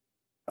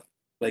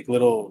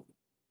little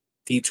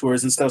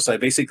detours and stuff. So I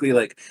basically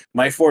like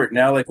my fort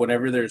now, like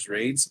whenever there's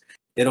raids,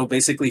 it'll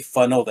basically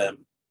funnel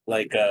them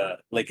like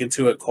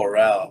into a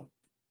corral,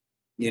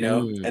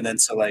 and then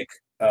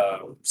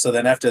so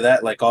then after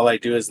that, like all I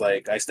do is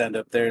like I stand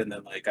up there and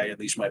then like I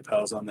unleash my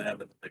pals on them,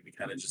 and like we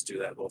kind of just do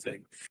that whole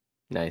thing.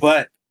 Nice.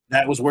 But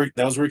that was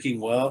working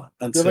well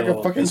until you're like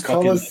a fucking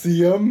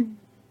Coliseum.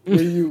 Where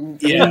you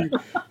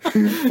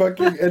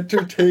fucking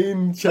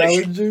entertain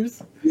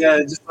challengers.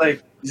 Yeah,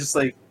 just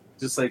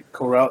like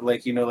corral,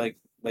 like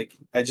like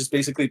I just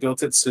basically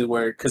built it to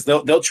where, because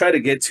they'll try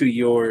to get to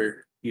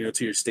your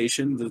to your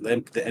station, the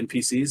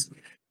NPCs,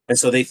 and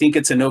so they think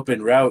it's an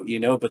open route,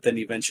 but then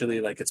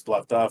eventually like it's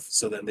blocked off,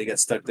 so then they get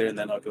stuck there, and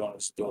then I'll go and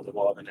just build a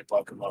wall, and then I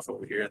block them off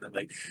over here, and then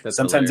like That's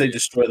sometimes hilarious. they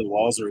destroy the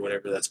walls or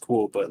whatever. That's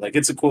cool, but like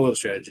it's a cool little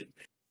strategy.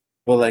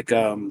 Well, like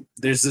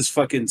there's this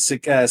fucking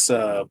sick ass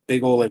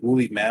big old like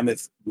woolly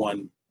mammoth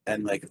one,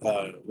 and like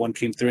one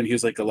came through and he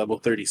was like a level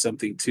 30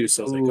 something too.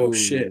 So I was like, oh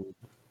shit.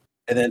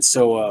 And then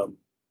so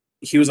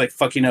he was like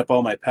fucking up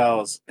all my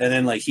pals, and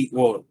then like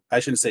I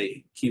shouldn't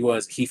say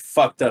he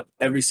fucked up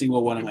every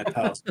single one of my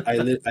pals. I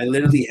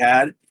literally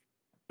had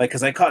like,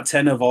 because I caught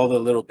 10 of all the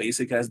little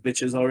basic ass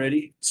bitches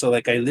already, so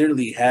like I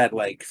literally had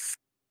like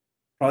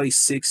probably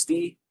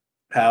 60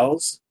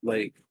 pals,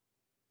 like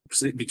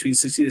between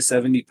 60 to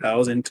 70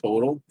 pals in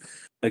total,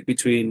 like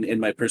between in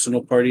my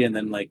personal party and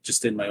then like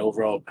just in my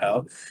overall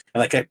pal.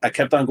 And like I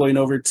kept on going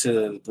over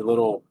to the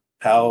little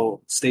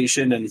pal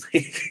station and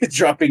like,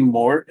 dropping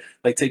more,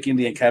 like taking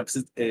the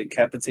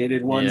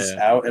incapacitated ones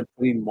out and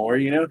putting more,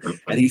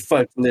 and he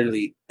fucked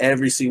literally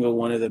every single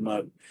one of them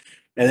up.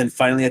 And then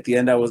finally at the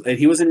end and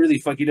he wasn't really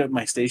fucking up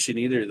my station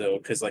either though,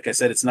 because like I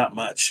said, it's not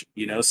much,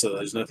 so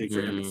there's nothing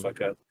for him to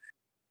fuck up.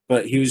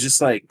 But he was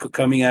just like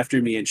coming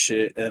after me and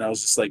shit. And I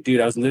was just like,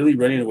 dude, I was literally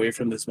running away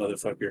from this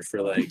motherfucker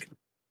for like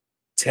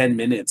 10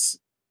 minutes.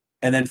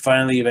 And then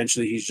finally,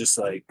 eventually, he's just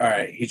like, all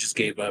right, he just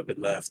gave up and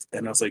left.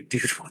 And I was like,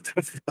 dude, what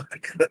the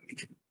fuck?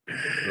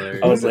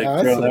 I was like,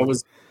 bro, that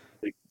was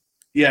like,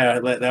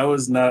 that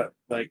was not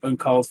like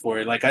uncalled for.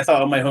 And like, I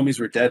thought all my homies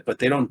were dead, but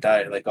they don't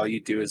die. Like, all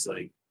you do is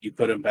like, you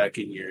put them back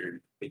in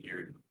your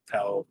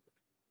pal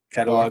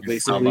catalog,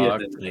 basically.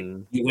 And then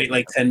like, you wait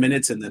like 10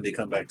 minutes and then they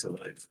come back to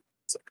life.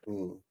 It's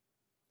like,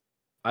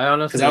 I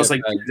honestly, because I was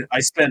like, I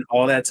spent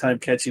all that time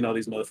catching all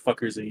these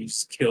motherfuckers, and you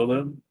just kill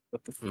them.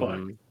 What the fuck?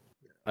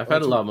 I've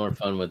had a lot more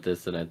fun with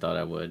this than I thought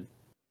I would.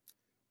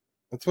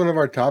 That's one of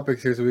our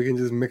topics here, so we can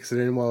just mix it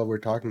in while we're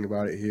talking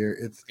about it here.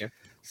 It's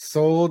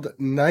sold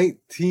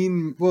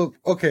 19. Well,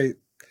 okay,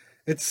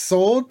 it's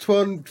sold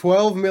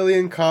 12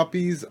 million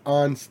copies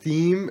on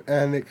Steam,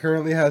 and it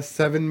currently has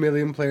 7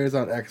 million players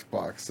on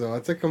Xbox. So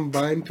that's a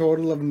combined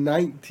total of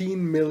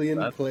 19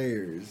 million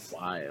players.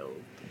 Wild.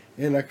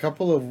 In like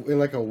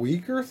a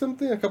week or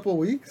something? A couple of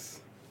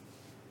weeks?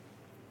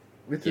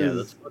 which Yeah, is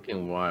that's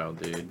fucking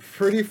wild, dude.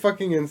 pretty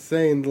fucking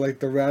insane. Like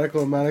the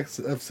radical amount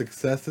of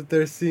success that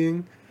they're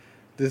seeing.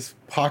 This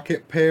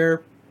Pocket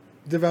Pair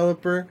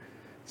developer.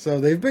 So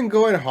they've been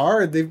going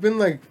hard. They've been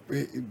like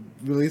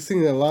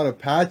releasing a lot of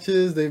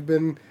patches. They've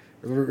been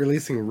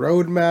releasing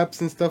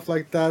roadmaps and stuff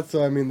like that.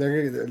 So I mean,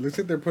 it looks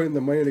like they're putting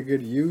the money to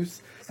good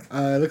use.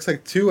 It looks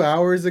like 2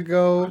 hours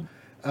ago,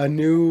 a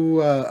new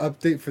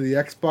update for the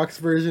Xbox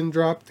version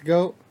dropped to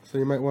go. So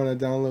you might want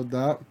to download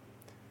that.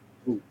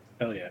 Ooh,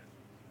 hell yeah.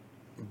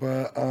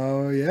 But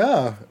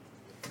yeah,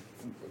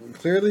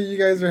 clearly you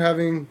guys are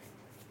having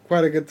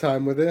quite a good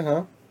time with it,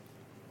 huh?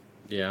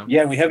 Yeah.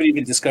 Yeah, we haven't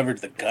even discovered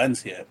the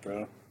guns yet,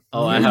 bro.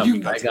 Oh, I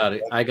got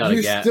it. I got You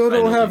a gat. still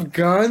don't finally. have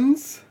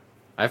guns?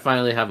 I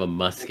finally have a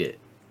musket.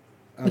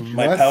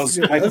 My pals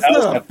That's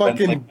not a have guns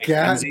fucking like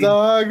gat, MZ.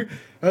 dog.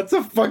 That's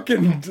a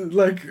fucking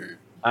like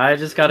I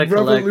just gotta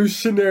collect.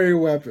 revolutionary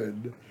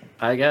weapon.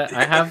 I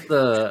have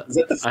the. Is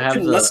that the I have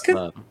fucking the.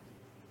 musket?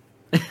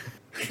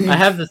 I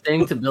have the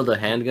thing to build a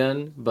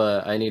handgun,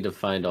 but I need to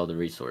find all the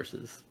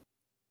resources.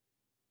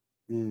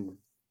 Mm.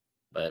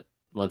 But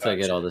once I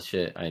get all the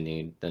shit I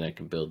need, then I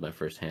can build my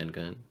first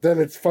handgun. Then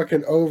it's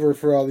fucking over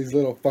for all these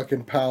little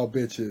fucking pal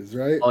bitches,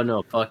 right? Oh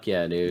no, fuck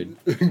yeah, dude.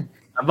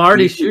 I'm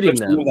already shooting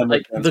them.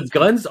 Like the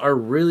guns are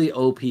really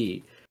OP.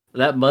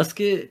 That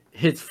musket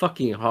hits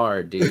fucking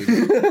hard, dude.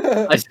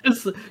 I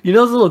just, you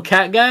know those little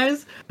cat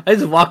guys? I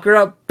just walk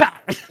around.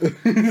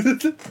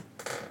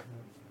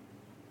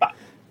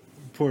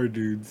 Poor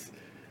dudes.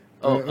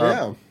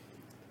 Oh,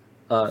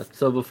 yeah.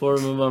 So before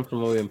we move on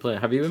from what we've been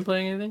playing, have you been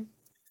playing anything?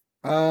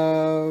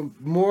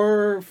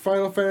 More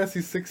Final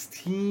Fantasy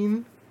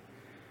 16.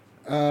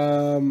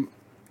 I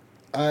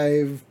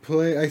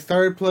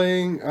started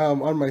playing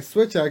on my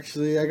Switch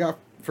actually. I got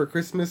for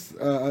Christmas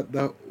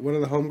one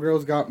of the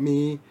homegirls got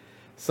me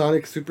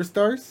Sonic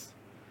Superstars.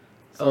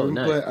 So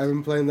Nice. I've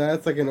been playing that.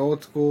 It's like an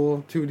old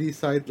school 2D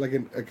side, like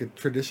a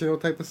traditional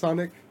type of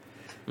Sonic.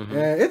 Mm-hmm.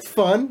 It's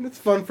fun. It's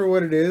fun for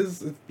what it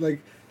is. It's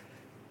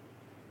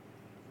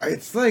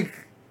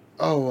like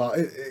oh,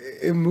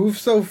 it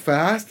moves so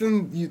fast,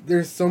 and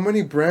there's so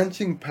many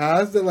branching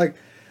paths that like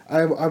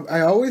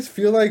I always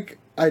feel like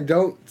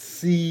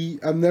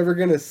I'm never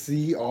gonna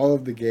see all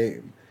of the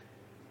game,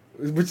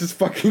 which is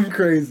fucking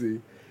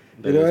crazy.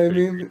 You know what I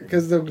mean?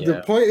 Because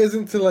the point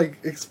isn't to like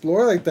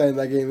explore like that in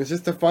that game. It's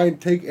just to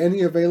take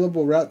any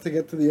available route to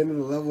get to the end of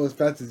the level as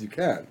fast as you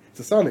can. It's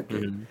a Sonic game.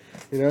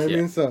 Mm-hmm. You know what I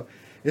mean? So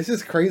it's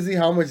just crazy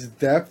how much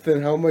depth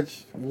and how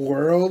much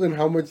world and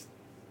how much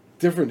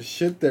different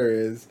shit there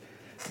is.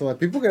 So like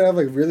people can have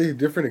like really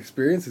different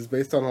experiences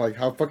based on like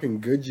how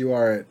fucking good you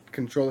are at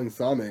controlling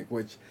Sonic,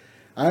 which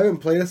I haven't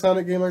played a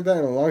Sonic game like that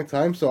in a long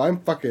time, so I'm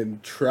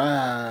fucking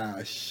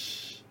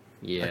trash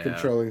at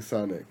controlling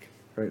Sonic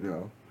right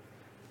now.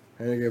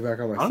 I need to get back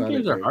on my Sonic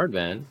games are game. hard,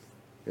 man.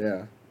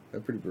 Yeah,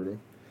 they're pretty brutal.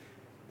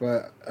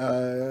 But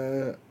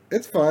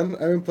it's fun. I've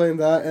been playing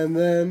that, and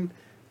then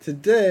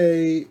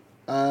today,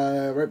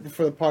 right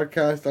before the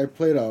podcast, I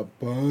played a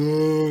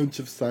bunch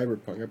of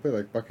Cyberpunk. I played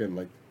like fucking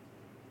like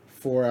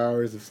 4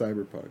 hours of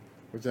Cyberpunk,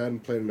 which I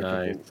hadn't played in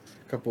a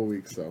couple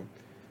weeks. So,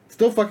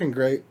 still fucking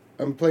great.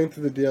 I'm playing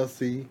through the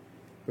DLC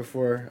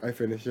before I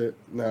finish it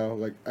now.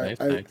 Like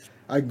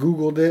I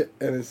googled it,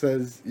 and it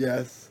says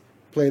yes,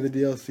 play the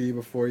DLC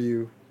before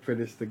you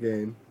finish the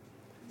game.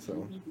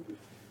 So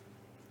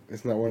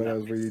it's not one of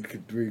those where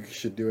you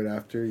should do it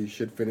after. You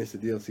should finish the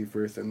DLC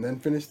first and then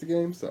finish the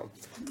game. So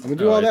I'm gonna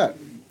do all that.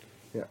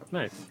 Yeah.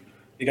 Nice.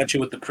 They got you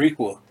with the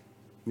prequel.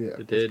 Yeah,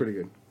 it's pretty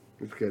good.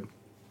 It's good.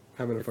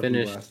 Having a fucking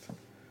blast.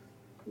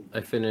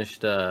 I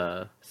finished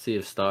Sea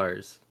of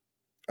Stars.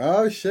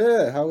 Oh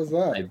shit! How was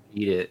that? I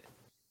beat it.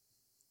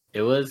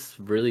 It was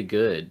really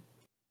good.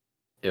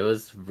 It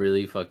was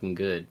really fucking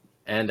good.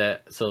 And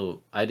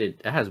so I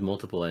did. It has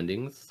multiple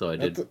endings. So I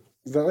did.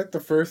 Is that like the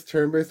first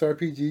turn-based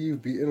RPG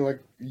you've beaten in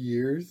like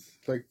years,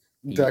 like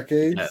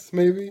decades,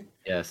 maybe?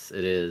 Yes,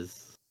 it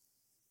is.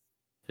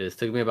 It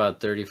took me about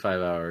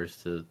 35 hours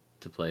to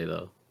play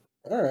though.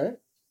 All right,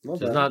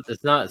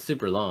 it's not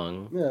super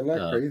long. Yeah,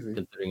 not crazy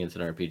considering it's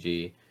an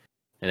RPG.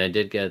 And I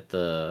did get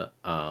the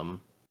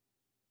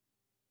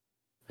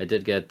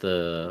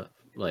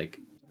like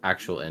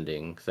actual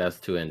ending. So that's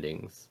 2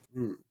 endings.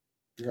 You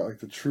got like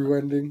the true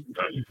ending.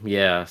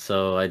 Yeah,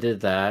 so I did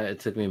that. It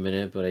took me a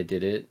minute, but I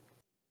did it.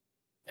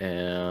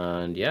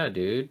 And yeah,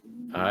 dude,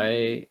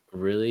 I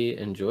really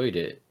enjoyed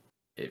it.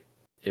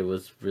 It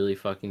was really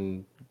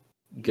fucking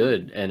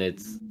good, and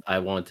I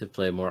want to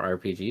play more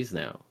RPGs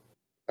now.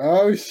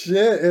 Oh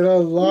shit! It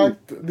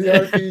unlocked the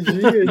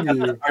RPG in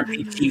you.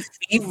 RPG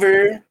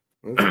fever.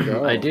 Let's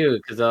go. I do,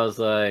 because I was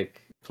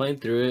like playing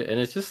through it,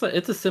 and it's just like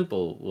it's a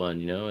simple one,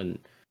 you know. And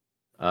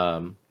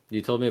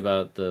you told me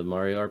about the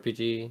Mario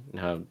RPG and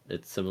how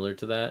it's similar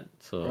to that.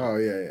 So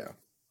yeah.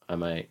 I'm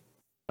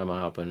gonna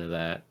hop into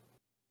that.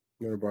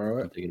 You wanna borrow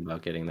it? I'm thinking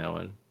about getting that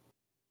one.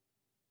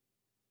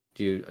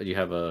 Do you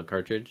have a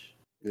cartridge?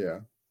 Yeah.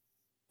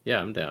 Yeah,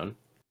 I'm down.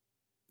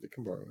 You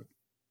can borrow it.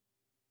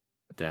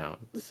 Down,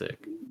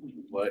 sick.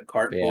 What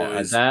Cart But yeah,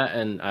 Boys? that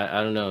and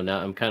I don't know. Now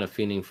I'm kind of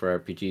fiending for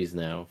RPGs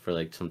now, for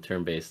like some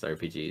turn-based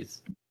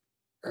RPGs.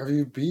 Have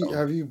you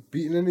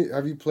beaten any?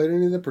 Have you played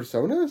any of the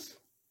Personas?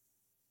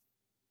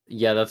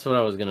 Yeah, that's what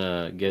I was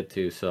gonna get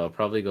to. So I'll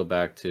probably go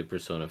back to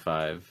Persona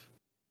 5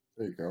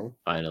 There you go.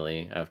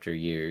 finally after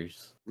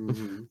years.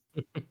 Mm-hmm.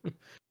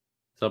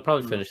 So I'll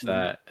probably finish Mhm.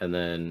 that and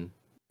then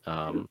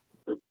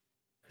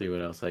see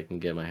what else I can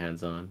get my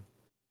hands on.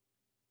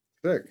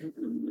 Sick.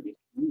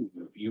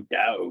 You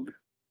dog.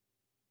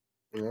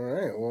 All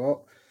right.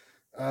 Well,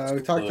 we So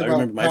talked I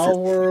remember about my Power first.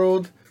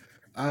 World.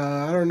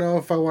 I don't know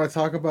if I want to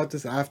talk about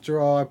this after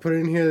all. I put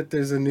in here that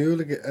there's a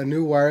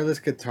new wireless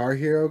Guitar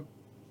Hero.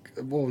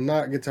 Well,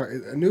 not guitar.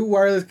 A new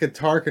wireless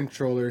guitar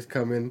controller is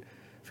coming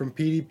from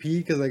PDP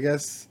because I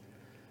guess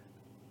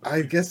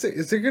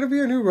is there gonna be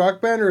a new Rock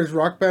Band or is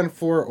Rock Band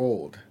 4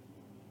 old?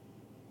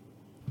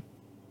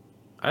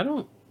 I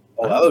don't.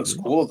 Oh, I that don't looks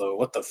know. cool though.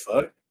 What the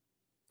fuck?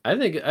 I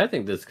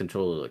think this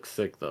controller looks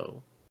sick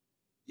though.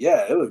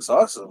 Yeah, it looks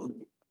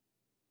awesome.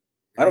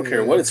 I don't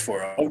care what Yeah, it's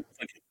for.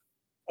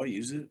 I'll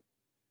use it.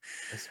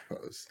 I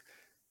suppose.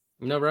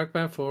 No, Rock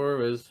Band 4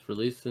 was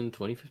released in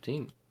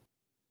 2015.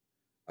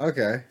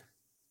 Okay.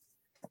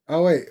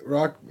 Oh wait,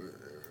 Rock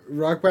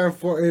Band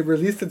 4 it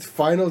released its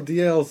final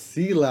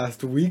DLC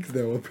last week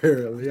though,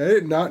 apparently. I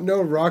did not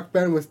know Rock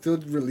Band was still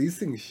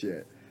releasing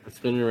shit. It's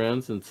been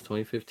around since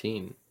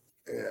 2015.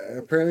 Yeah,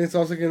 apparently it's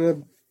also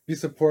gonna be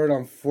supported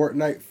on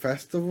Fortnite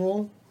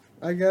Festival,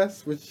 I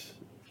guess, which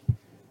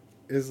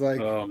is like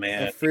Oh a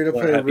man, free to people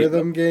are play happy about.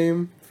 rhythm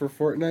game for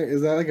Fortnite.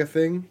 Is that like a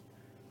thing?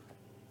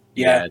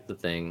 Yeah, Yeah, it's a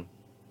thing.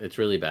 It's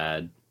really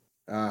bad.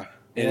 Ah,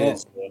 it well,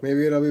 is.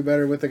 maybe it'll be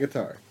better with the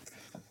guitar.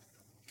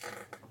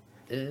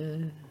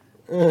 Eh.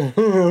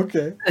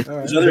 Okay, all There's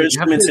right. other You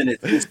have instruments to. in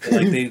it too. So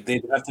like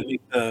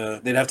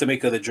they'd have to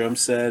make the drum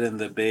set and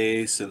the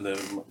bass and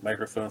the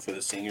microphone for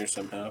the singer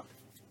somehow.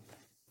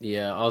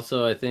 Yeah.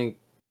 Also, I think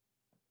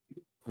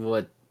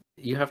what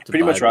you have to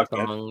Pretty buy much the Rock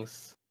Band.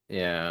 songs.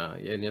 Yeah,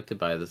 and you have to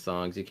buy the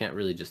songs. You can't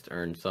really just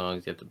earn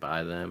songs. You have to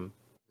buy them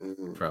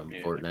from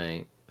Yeah.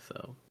 Fortnite.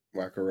 So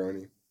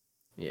Macaroni.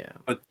 yeah,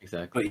 But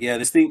exactly. yeah,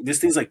 this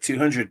thing's like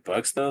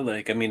 $200 though.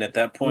 Like I mean, at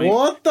that point,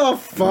 What the when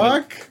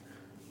fuck?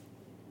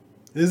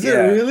 Is it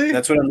yeah, really?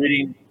 that's what I'm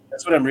reading.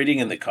 That's what I'm reading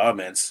in the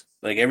comments.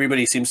 Like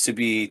everybody seems to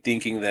be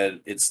thinking that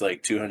it's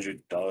like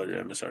 $200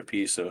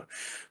 MSRP. So a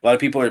lot of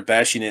people are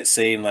bashing it,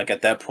 saying like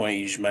at that point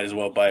you might as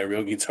well buy a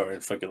real guitar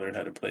and fucking learn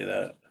how to play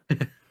that.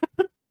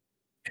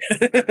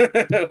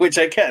 Which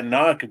I can't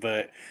knock,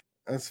 but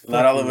That's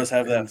not all of fucking us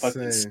have that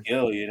fucking insane.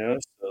 skill,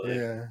 So like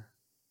Yeah,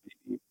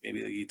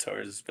 maybe the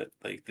guitar is, but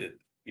like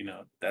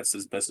that's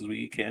as best as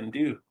we can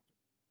do.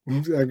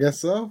 I guess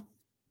so.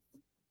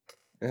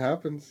 It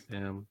happens.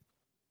 Damn.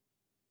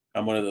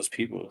 I'm one of those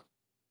people.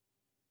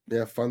 You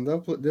have fun though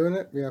doing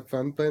it. You have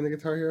fun playing the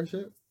Guitar Hero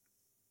shit.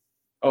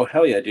 Oh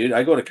hell yeah, dude!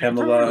 I go to Guitar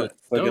Hero is Camelot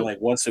fucking dope.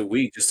 like once a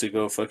week just to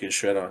go fucking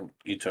shred on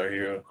Guitar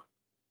Hero.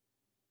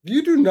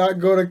 You do not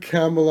go to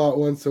Camelot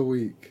once a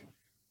week.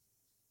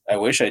 I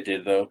wish I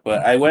did though,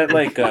 but I went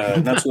like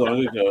not too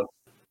long ago.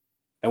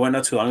 I went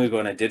not too long ago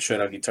and I did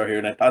shred on Guitar Hero,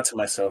 and I thought to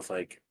myself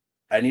like,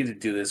 I need to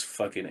do this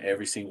fucking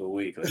every single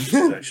week. Like this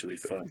is actually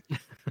fun.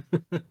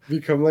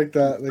 Become like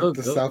that, like Oh,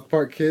 the go. South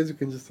Park kids who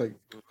can just like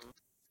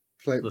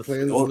play Let's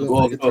these go.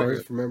 little bit of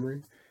guitars from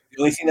memory. The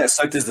only thing that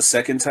sucked is the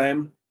second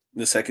time.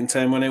 The second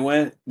time when I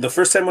went, the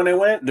first time when I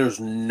went, there was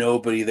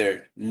nobody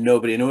there.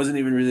 Nobody, and it wasn't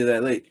even really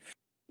that late.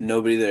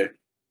 Nobody there.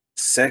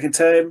 Second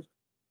time,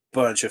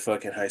 bunch of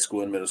fucking high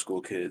school and middle school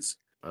kids.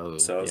 Oh,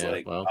 So I was yeah.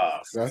 like, Well, ah,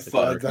 That's it's the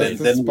fuck. that's perfect.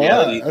 the spot.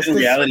 That's Then the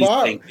reality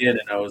spot. sank in,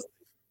 and I was,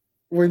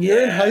 When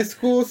you're in high yeah,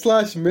 school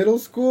 / middle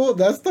school,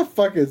 that's the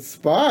fucking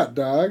spot,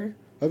 dog.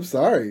 I'm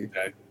sorry.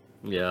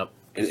 Yeah.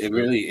 it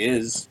really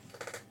is.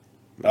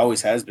 It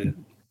always has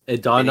been. It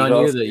And dawned you on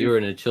go, you that you were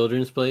in a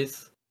children's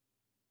place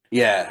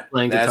yeah,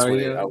 playing that's Guitar when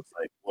I Hero. was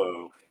like,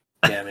 whoa,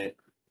 damn it.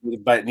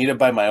 Need to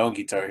buy my own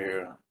Guitar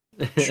Hero.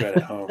 Shred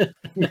at home.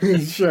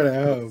 Shred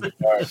at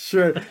home.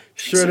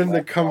 Shred in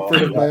the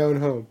comfort of my own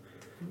home.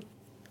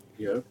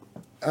 Yeah.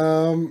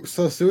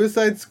 So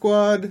Suicide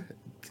Squad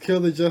Kill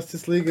the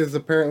Justice League is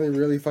apparently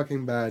really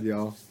fucking bad,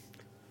 y'all.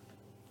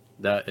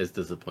 That is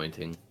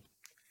disappointing.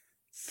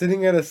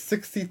 Sitting at a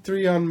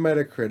 63 on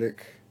Metacritic.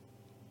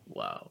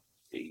 Wow.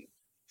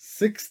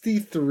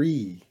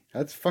 63.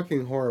 That's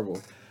fucking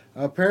horrible.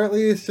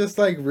 Apparently it's just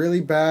like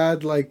really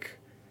bad like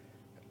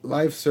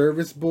live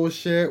service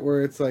bullshit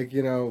where it's like,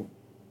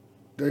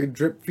 they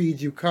drip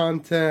feed you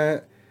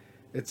content.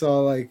 It's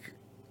all like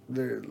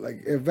they're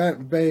like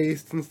event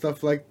based and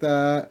stuff like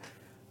that.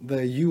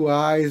 The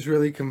UI is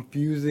really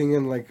confusing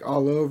and like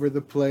all over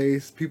the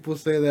place. People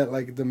say that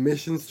like the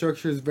mission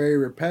structure is very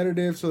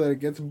repetitive so that it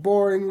gets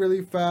boring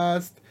really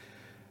fast.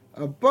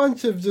 A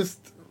bunch of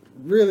just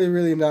really,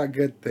 really not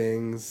good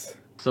things.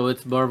 So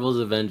it's Marvel's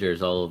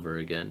Avengers all over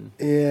again.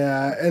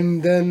 Yeah,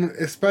 and then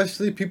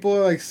especially people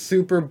are like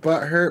super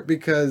butthurt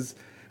because,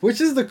 which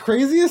is the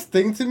craziest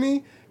thing to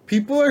me,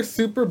 people are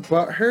super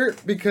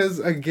butthurt because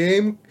a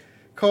game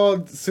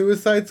called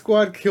Suicide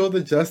Squad Kill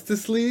the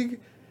Justice League,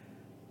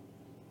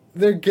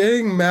 they're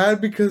getting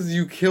mad because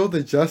you kill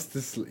the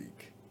Justice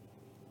League.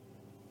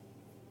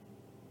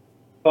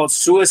 Called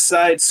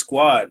Suicide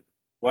Squad.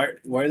 Why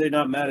are they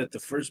not mad at the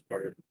first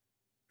part?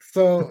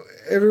 So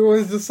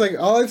everyone's just like,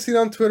 all I've seen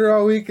on Twitter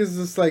all week is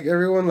just like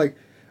everyone like,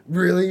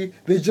 really?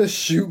 They just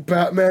shoot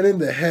Batman in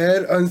the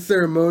head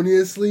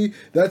unceremoniously?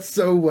 That's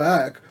so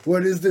whack.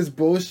 What is this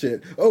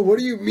bullshit? Oh, what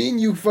do you mean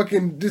you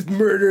fucking just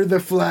murder the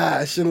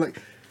Flash? And like,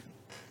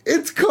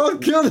 it's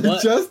called Kill the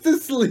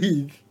Justice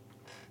League.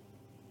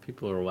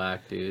 People are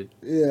whack, dude.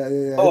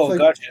 Yeah. Oh, like,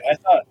 gotcha.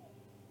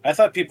 I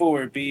thought people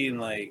were being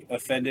like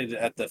offended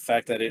at the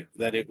fact that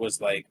it was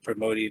like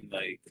promoting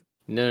like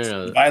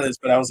No. violence,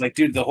 but I was like,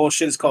 dude, the whole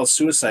shit is called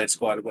Suicide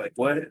Squad. I'm like,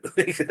 what?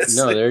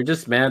 No, like, they're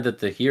just mad that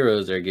the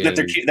heroes are getting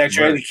that they're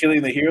trying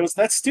killing the heroes.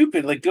 That's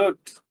stupid. Like, go.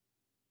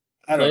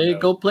 I don't know.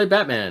 Go play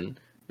Batman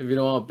if you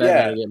don't want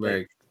Batman to get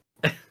murked.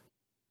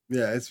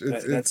 Yeah,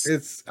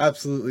 it's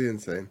absolutely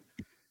insane.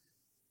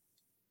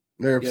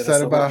 They're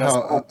upset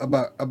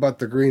about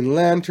the Green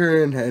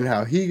Lantern and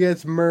how he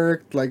gets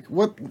murked. Like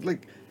what?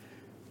 Like,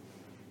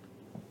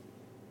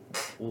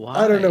 why?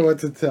 I don't know what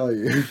to tell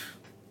you.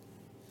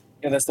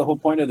 Yeah, that's the whole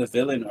point of the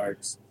villain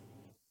arcs.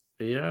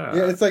 Yeah.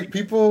 Yeah, it's like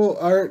people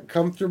aren't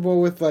comfortable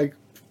with like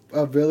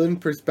a villain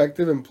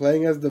perspective and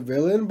playing as the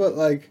villain, but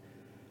like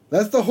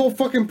that's the whole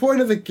fucking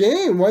point of the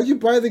game. Why'd you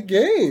buy the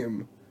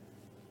game?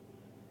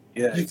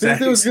 Yeah, Do you think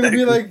there was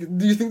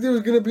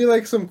gonna be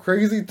like some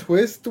crazy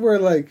twist where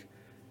like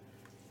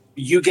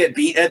you get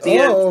beat at the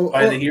end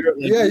by the hero?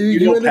 Like, yeah,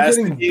 you end up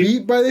getting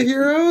beat by the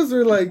heroes,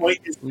 or like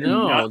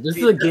no, this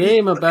is a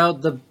game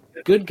about the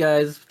good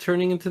guys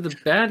turning into the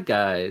bad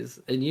guys,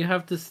 and you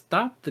have to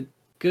stop the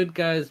good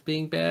guys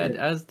being bad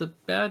as the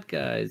bad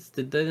guys.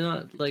 Did they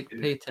not like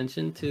pay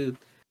attention to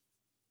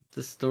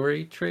the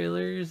story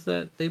trailers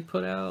that they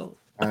put out?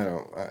 I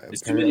don't.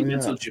 It's too many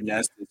mental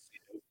gymnastics.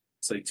 You know?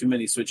 It's like too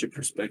many switching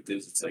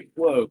perspectives. It's like,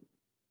 whoa.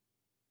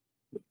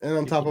 And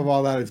on top of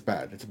all that, it's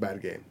bad. It's a bad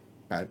game.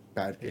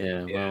 Bad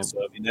game. Yeah. Well,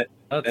 so I mean that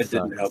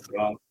didn't help at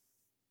all.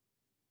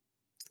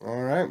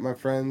 All right, my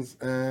friends,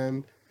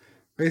 and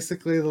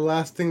basically the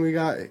last thing we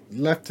got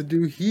left to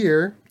do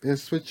here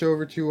is switch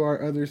over to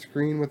our other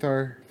screen with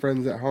our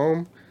friends at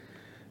home,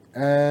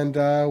 and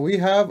we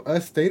have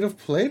a state of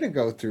play to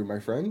go through, my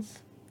friends.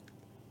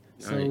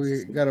 So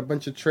we got a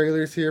bunch of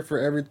trailers here for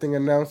everything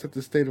announced at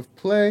the state of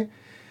play.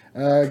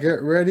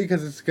 Get ready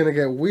because it's gonna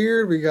get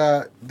weird. We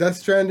got Death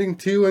Stranding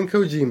 2 and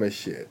Kojima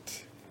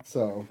shit,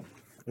 so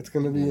it's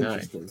gonna be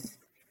interesting.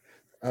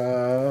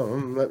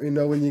 Let me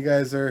know when you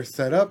guys are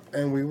set up,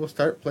 and we will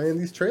start playing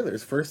these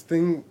trailers. First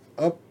thing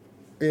up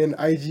in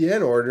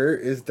IGN order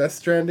is Death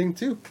Stranding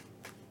 2.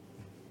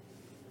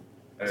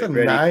 It's a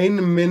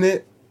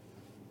 9-minute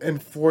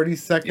and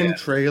 40-second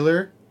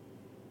trailer.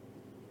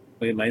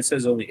 Wait, mine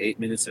says only 8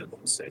 minutes and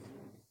 1 second.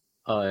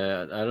 Oh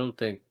yeah, I don't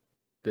think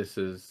this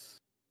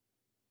is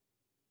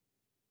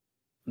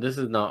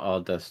not all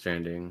Death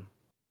Stranding.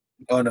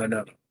 Oh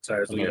no. Sorry,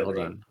 I was looking hold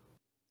on.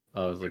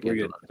 I was looking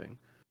at something.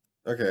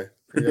 Okay,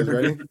 are you guys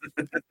ready?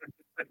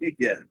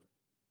 Yeah.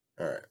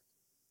 All right.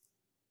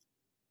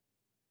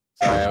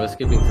 Sorry, I was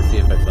skipping to see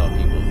if I saw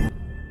people.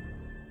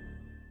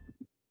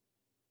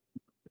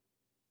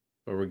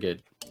 But we're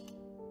good.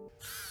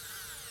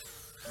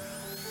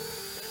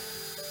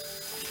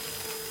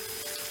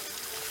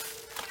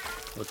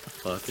 What the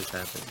fuck is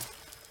happening?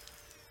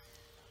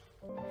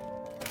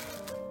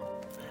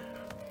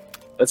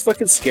 That's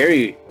fucking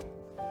scary.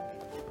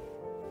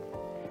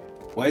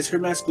 Why does her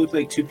mask look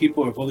like two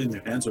people are holding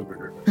their hands over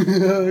her?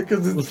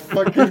 Because it's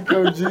fucking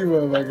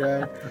Kojima, my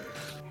guy.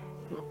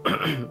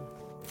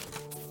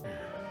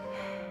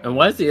 And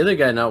why is the other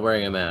guy not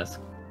wearing a mask?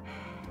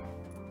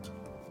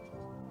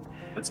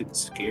 That's even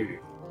scary.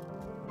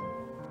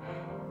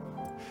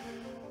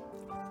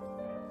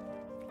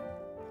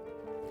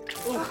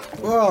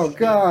 Oh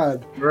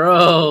God,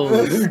 bro!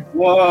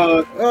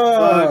 What?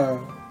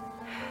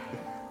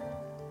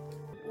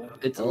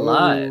 It's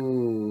alive.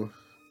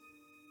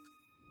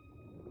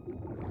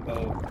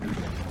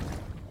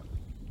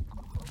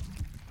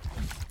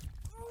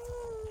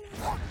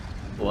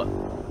 What?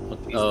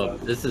 Oh,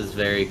 this is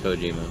very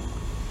Kojima.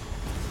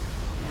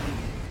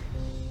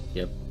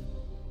 Yep.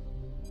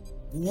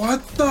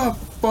 What the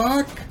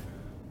fuck?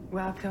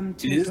 Welcome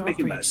to This is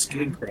making my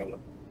skin crawl.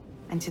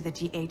 And to the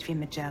GHV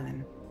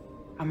Magellan,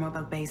 our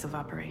mobile base of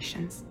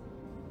operations.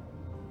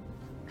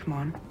 Come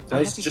on.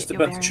 That's just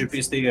about the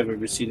trippiest thing I've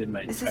ever seen in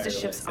my entire This is the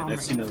ship's life. And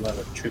I've seen a lot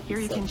of trippy. Here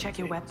you can check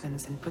your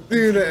weapons and put.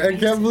 Dude, I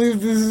can't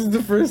believe this is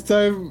the first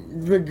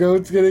time the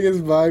goat's getting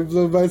his mind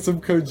blown by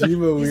some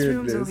Kojima weirdness. These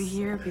rooms over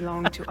here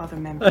belong to other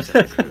members of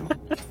the crew.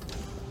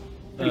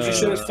 If you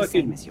show a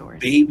fucking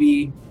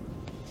baby,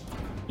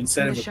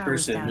 inside The of a shower's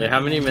person. down. Yeah, how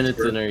many minutes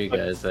Or in are you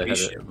guys? I had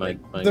spaceship, it, my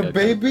The got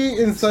baby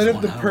inside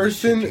of the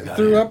person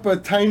threw up a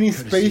tiny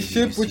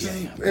spaceship, which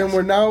is, and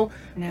we're now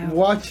No.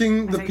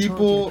 watching As the I told you,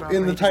 people the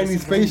in the drawbridge tiny is a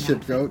civilian spaceship.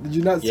 outfit. Goat, did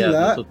you not see Yeah, that's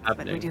that? what's But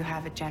we happening. do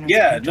have a generous Yeah,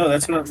 no, controlled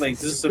that's what I'm like. This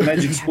access. is some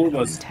magic We school have it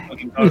bus. on tech.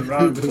 Fucking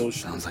Colorado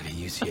bullshit. Sounds like a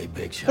UCA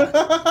big shot.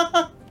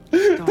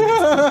 Don't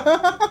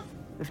ask me.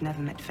 We've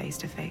never met face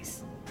to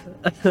face.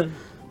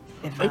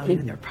 They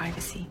value their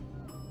privacy.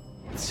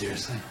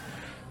 Seriously?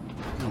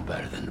 No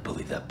better than to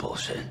believe that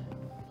bullshit.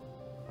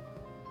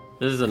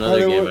 This is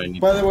another game I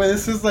need. By the way,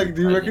 this is like,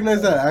 do you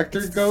recognize that actor,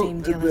 It's the Goat?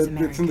 same deal as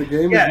That's in the America.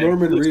 game? Yeah, It's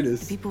Norman it looks- The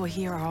Reedus. people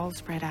here are all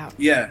spread out,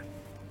 Yeah.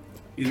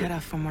 cut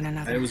off from one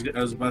another. I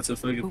was about to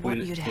fucking We point want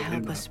it. you to point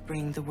help him us out.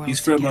 bring the world He's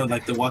from together.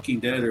 like The Walking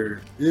Dead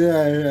or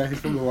Yeah, he's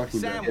from The Walking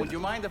Sam, Dead. would you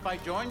mind if I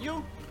joined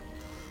you?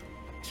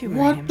 Humor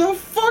What him. the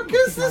fuck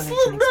is His this knowledge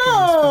and little experience will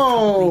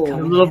probably no? come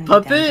in Little handy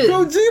down puppet. the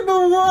road.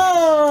 Kojima,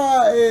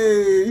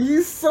 why?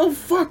 He's so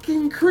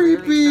fucking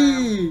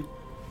creepy.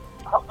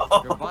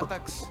 Your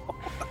buttocks.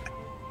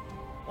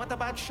 What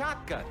about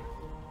shotgun?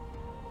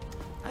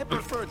 I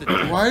prefer the.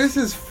 Why is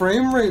his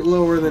frame rate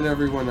lower than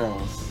everyone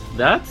else?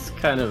 That's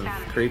kind of Do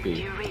creepy.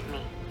 you read me?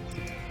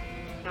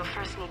 You'll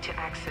first need to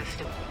access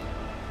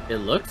the... It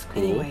looks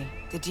cool. Anyway,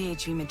 the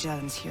DHV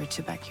Magellan's here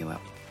to back you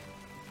up.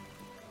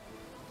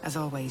 As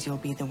always, you'll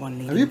be the one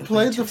leading Have you the played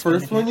way the to expand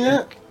first one yet?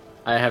 network.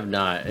 I have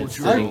not. It's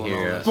I sitting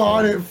here.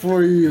 bought it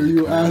for you,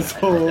 you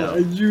asshole,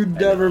 and you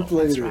never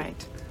played That's it.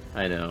 right.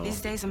 I know. These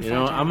days I'm You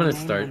know, fragile I'm gonna and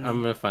I start. know.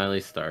 I'm gonna finally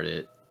start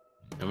it.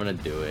 I'm gonna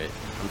do it.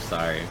 I'm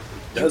sorry. You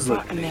does look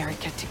brought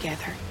America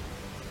together,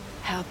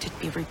 helped it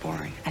be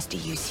reborn as the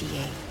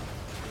UCA.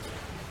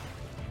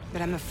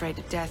 But I'm afraid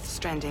that Death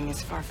Stranding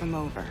is far from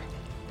over.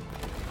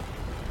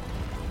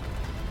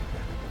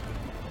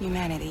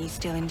 Humanity is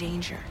still in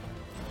danger.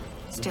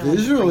 Still on the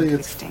Visually, brink of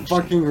it's extinction.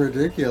 fucking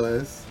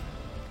ridiculous.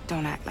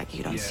 Don't act like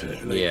you don't see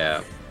it. like-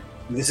 Yeah.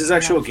 This is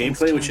actual A lot of things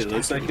gameplay, which it changed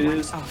looks after like you it went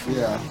is. off from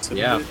Yeah. home, Some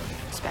Yeah. of it.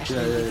 especially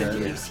Yeah, with the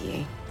yeah.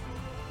 UCA.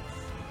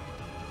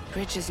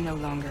 Bridges no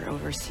longer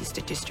oversees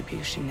the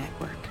distribution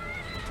network.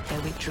 They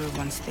withdrew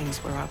once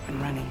things were up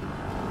and running.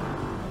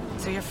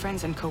 So your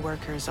friends and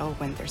co-workers all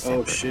went their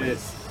separate shit.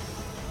 ways.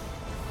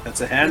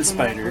 That's a hand With the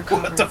spider. network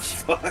What the coverage,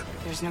 fuck?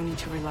 There's no need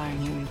to rely on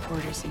human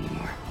porters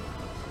anymore.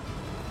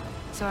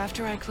 So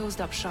after I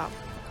closed up shop,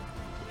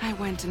 I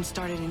went and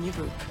started a new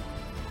group.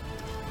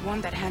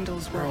 One that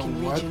handles Bro, work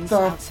in what regions the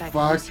outside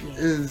fuck the UCA.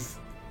 is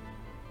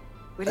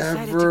We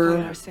decided to call ever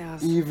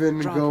ourselves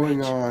even going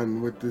Drawbridge.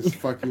 on with this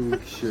fucking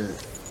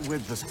shit?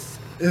 With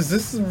the. Is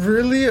this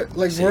really,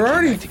 like, So we're you came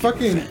already back to get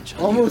fucking revenge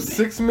on almost you,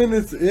 6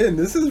 minutes in.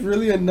 This is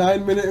really a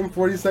 9-minute and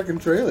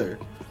 40-second trailer.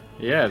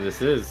 Yeah,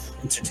 this is.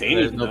 Entertaining,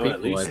 There's no though,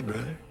 at people. least. Hey,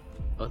 brother.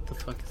 What the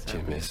fuck is Did you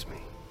happening? miss me?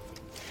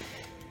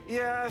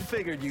 Yeah, I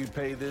figured you'd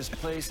pay this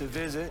place a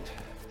visit.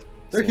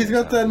 Look, he's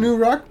got that new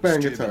rock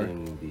band guitar.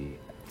 Distributing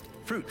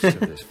the fruits of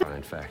this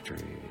fine factory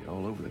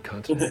all over the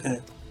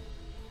continent.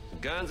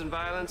 Guns and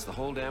violence, the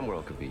whole damn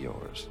world could be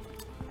yours.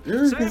 Dude,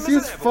 you Same can as see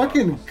his an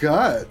fucking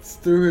guts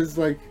through his,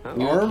 like,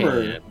 You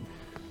armor. can't.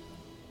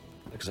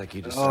 Looks like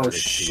you decided Oh to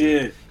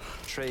shit!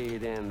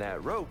 trade in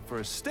that rope for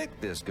a stick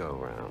this go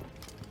round.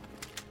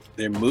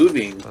 They're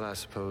moving. Well, I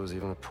suppose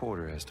even a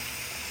porter has to.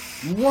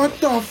 What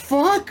the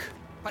fuck?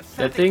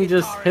 That thing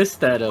just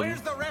hissed at him.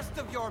 Where's the rest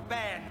of your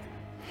band?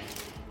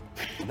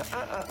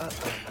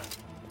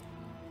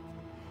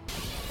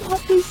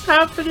 What is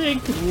happening?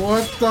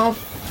 What the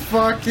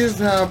fuck is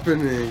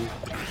happening?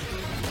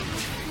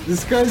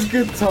 This guy's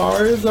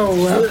guitar is a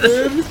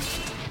weapon?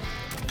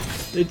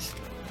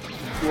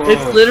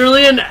 It's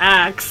literally an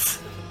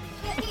axe.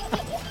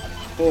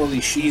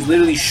 Holy shit! He's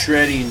literally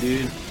shredding,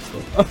 dude.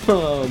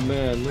 Oh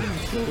man, this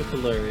is so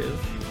hilarious.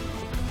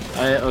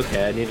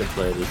 I need to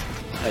play this.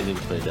 I need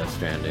to play Death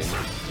Stranding.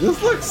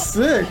 This looks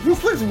sick.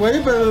 This looks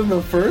way better than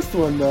the first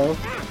one, though.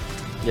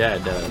 Yeah,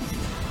 it does.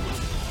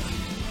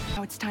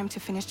 Now it's time to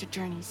finish the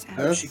journey, Sam.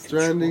 Death she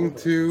Stranding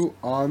control 2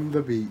 on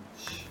the beach.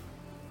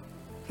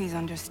 Please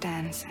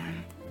understand,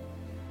 Sam.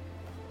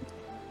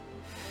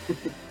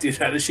 Dude,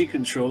 how does she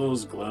control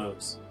those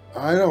gloves?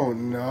 I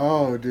don't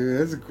know, dude.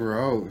 That's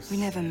gross. We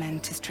never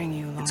meant to string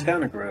you along. It's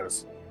kind of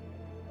gross.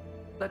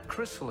 That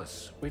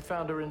chrysalis, we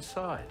found her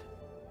inside.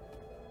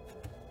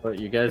 But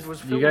you guys, It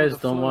was you filled guys with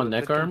a don't want fluid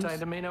neck that arms?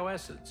 contained amino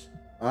acids.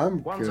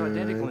 I'm One's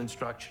identical good. in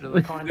structure to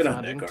the kind Good on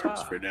found in neck arms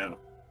tar. for now.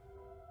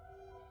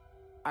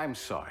 I'm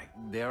sorry.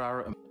 There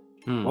are.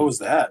 Hmm. What was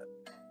that?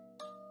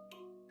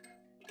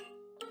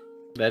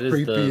 That is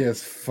Creepy the.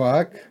 as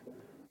fuck.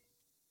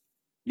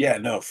 Yeah,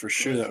 no, for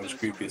sure that was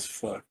creepy as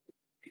fuck.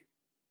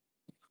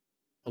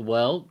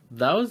 Well,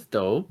 that was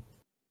dope.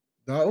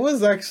 That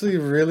was actually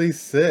really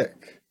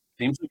sick.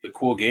 Seems like a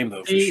cool game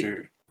though, for See,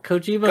 sure.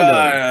 Kojima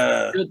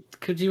God. knows.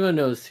 Kojima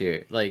knows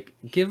here. Like,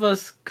 give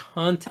us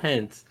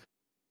content.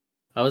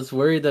 I was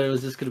worried that it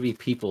was just gonna be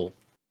people.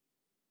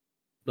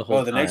 The whole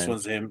Oh, the next time.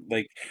 one's him.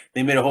 Like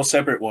they made a whole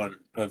separate one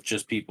of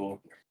just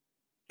people.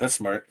 That's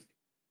smart.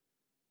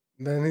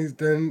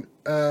 Then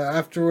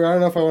after I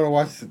don't know if I want to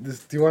watch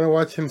this. Do you want to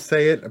watch him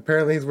say it?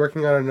 Apparently he's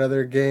working on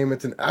another game.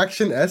 It's an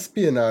action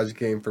espionage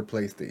game for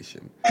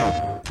PlayStation.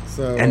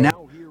 So And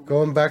now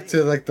going back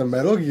to like the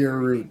Metal Gear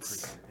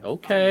roots.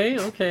 Okay.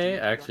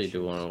 I actually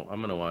do want to.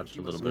 I'm gonna watch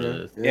a little bit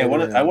of this. Yeah,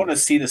 I want to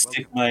see the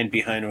stick mind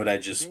behind what I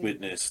just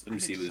witnessed. Let me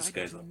see what this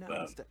guy's all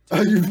about.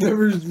 Oh, you've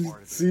never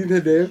seen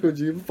Hideo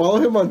Kojima?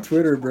 Follow him on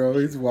Twitter, bro.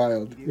 He's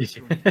wild.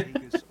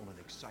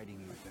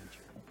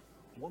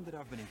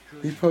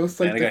 He posts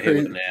like Man, I the got hit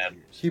with crazy. an ad.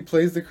 He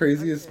plays the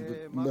craziest.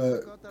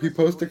 He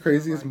posts the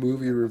craziest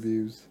movie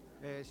reviews.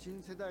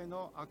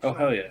 Oh,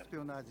 hell yeah.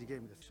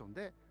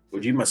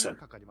 Kojima-san.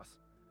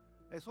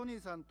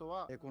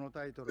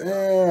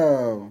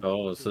 Damn.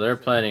 Oh, so they're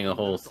planning a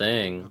whole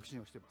thing.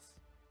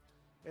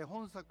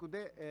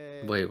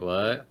 Wait,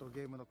 what?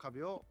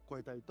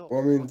 Well,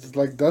 I mean, it's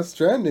like Death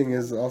Stranding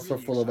is also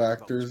full of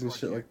actors and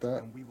shit like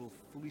that.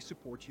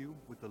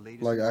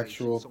 Like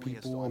actual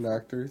people and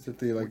actors that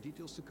they like.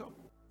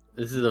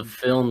 This is a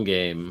film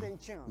game.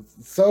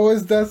 So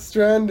is Death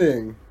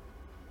Stranding.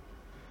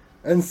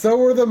 And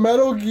so are the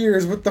Metal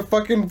Gears with the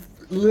fucking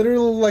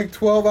literal like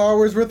 12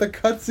 hours worth of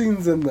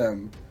cutscenes in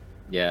them.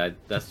 Yeah,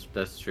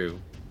 that's true.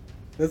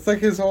 That's like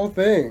his whole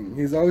thing.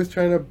 He's always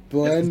trying to That's his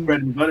blend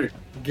bread and butter.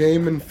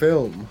 game and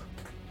film.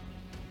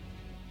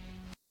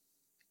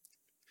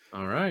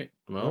 All right.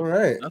 Well, All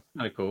right. that's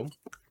kind of cool.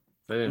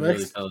 They didn't Next-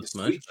 really tell us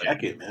much. Sweet but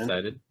jacket, I'm man.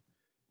 excited.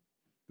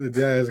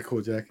 Yeah, it's a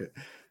cool jacket.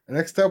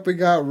 Next up, we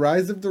got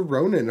Rise of the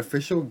Ronin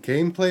official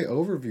gameplay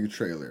overview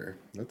trailer.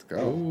 Let's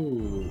go.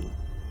 Ooh.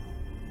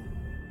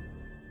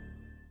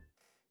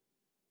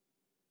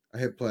 I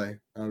hit play.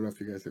 I don't know if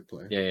you guys hit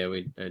play. Yeah,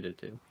 I did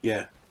too.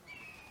 Yeah.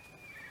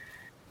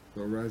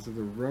 So Rise of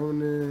the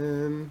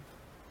Ronin.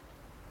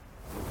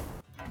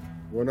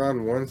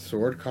 One-on-one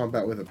sword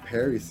combat with a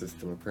parry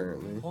system,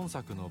 apparently. It looks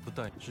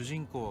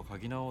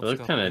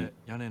kind of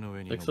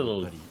looks a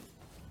little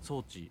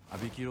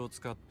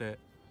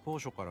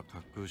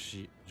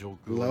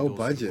low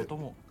budget.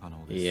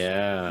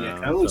 yeah. Yeah,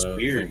 it kinda looks so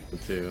weird.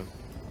 too.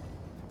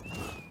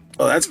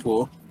 Oh, that's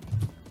cool.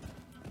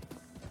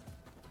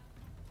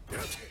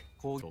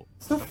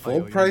 It's a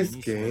full price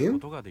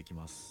game.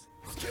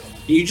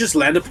 You just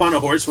land upon a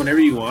horse whenever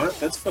you want?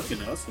 That's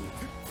fucking awesome.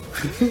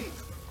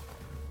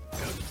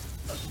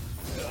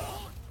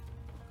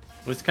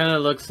 This kind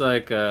of looks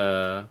like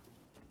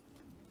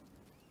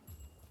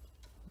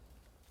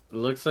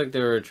looks like they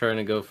were trying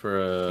to go for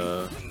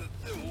a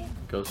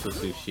Ghost of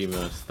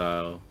Tsushima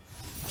style.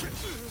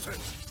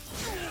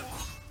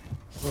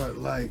 But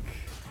like,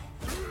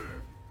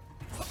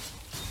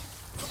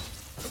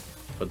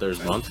 But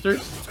there's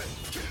monsters?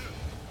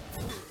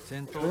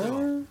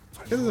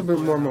 there's a bit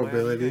more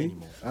mobility.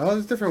 Oh,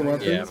 there's different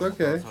weapons. Yeah.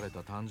 Okay.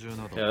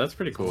 Yeah, that's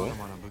pretty cool.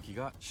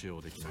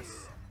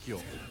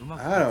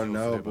 I don't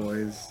know,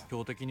 boys.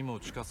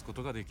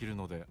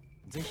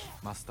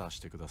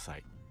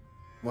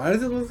 Why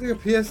does it look like a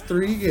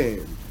PS3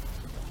 game?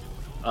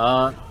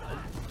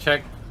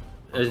 Check,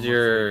 is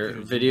your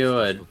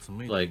video at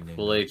like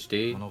full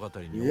HD?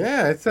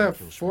 Yeah, it's at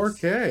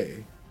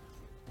 4K.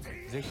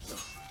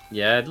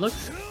 Yeah, it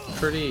looks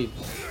pretty.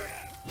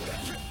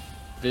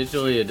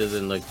 Visually, it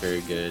doesn't look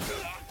very good.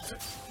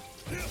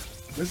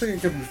 Looks like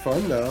it could be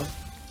fun though.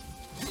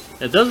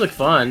 It does look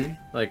fun,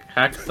 like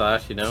hack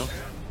slash, you know,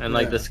 and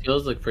like Yeah. the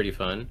skills look pretty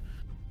fun.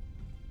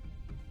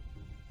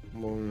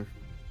 Well,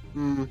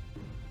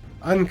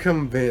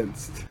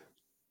 unconvinced.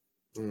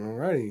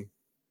 Alrighty.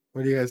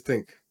 What do you guys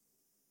think?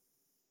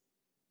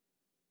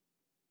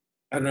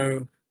 I don't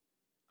know.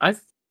 I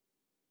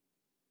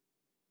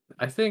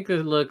think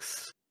it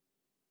looks.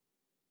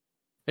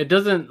 It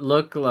doesn't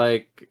look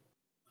like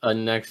a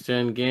next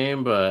gen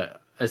game,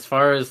 but as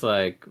far as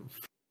like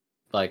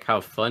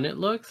how fun it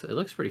looks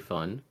pretty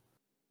fun.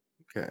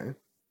 Okay.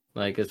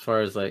 Like as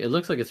far as like it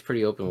looks like it's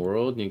pretty open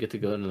world, and you get to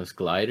go in this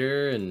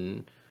glider,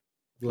 and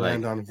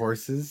Land Like- on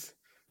horses.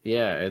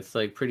 yeah, it's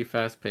like pretty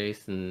fast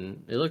paced,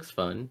 and it looks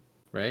fun,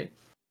 right?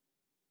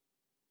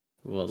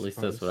 Well, at least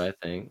that's what I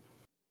think.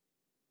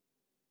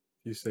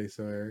 You say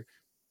so, Eric.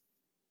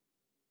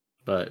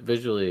 But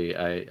visually,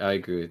 I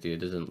agree with you. It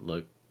doesn't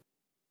look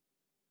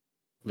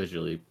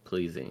visually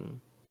pleasing.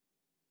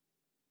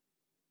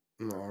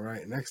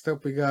 Alright, next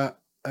up we got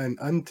an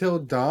Until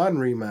Dawn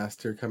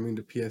remaster coming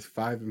to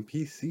PS5 and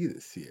PC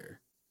this year.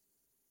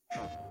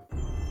 So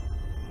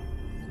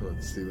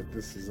let's see what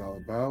this is all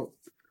about.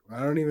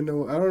 I don't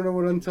know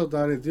what Until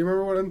Dawn is. Do you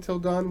remember what Until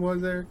Dawn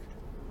was, Eric?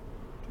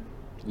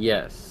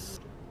 Yes,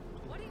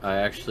 I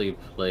actually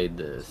played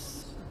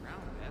this.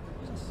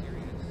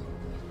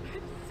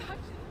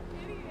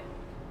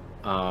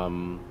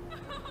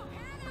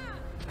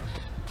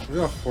 Is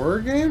it a horror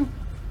game?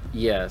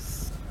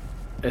 Yes,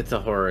 it's a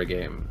horror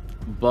game,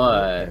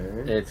 but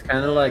Okay. it's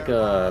kind of like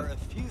a.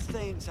 few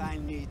things I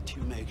need to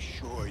make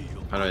sure you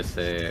How do I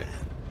say it?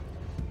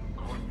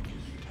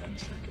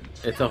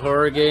 It's a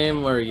horror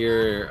game where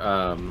you're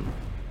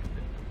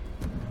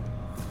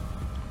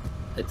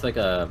it's like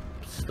a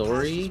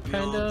story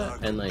kinda,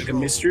 and like a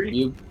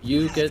mystery.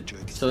 you get,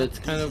 so it's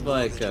kind of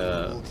like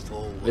a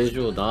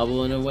visual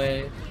novel in a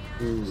way,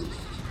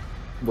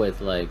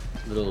 with like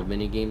little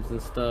mini games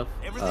and stuff.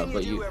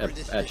 But you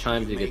at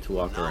times you get to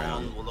walk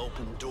around,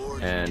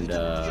 and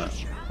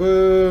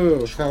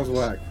Boo! Sounds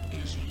whack.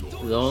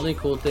 the only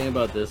cool thing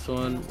about this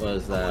one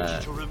was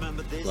that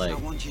like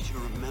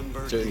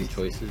certain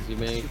choices you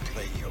make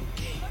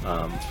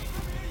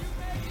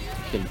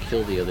can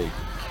kill the other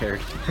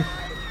character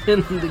in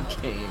the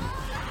game.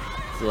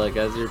 So like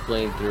as you're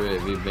playing through it,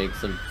 if you make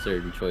some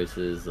certain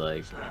choices,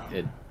 like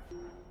it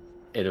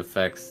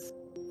affects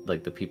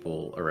like the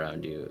people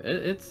around you.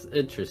 It's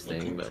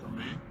interesting, but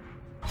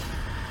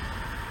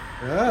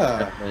Yeah.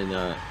 definitely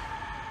not.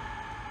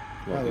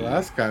 Well, the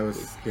last guy was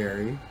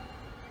scary.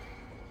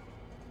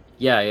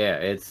 Yeah,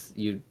 it's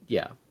a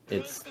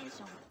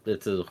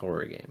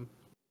horror game.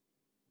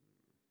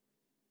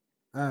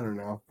 I don't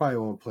know. Probably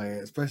won't play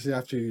it, especially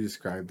after you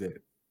described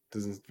it.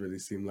 Doesn't really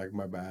seem like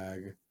my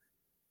bag.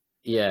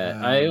 Yeah,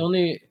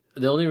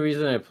 the only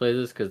reason I play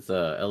this because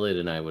Elliot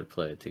and I would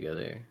play it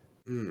together.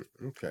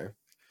 Okay.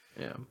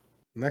 Yeah.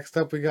 Next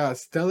up, we got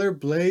Stellar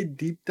Blade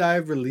Deep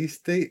Dive release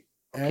date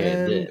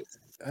and this.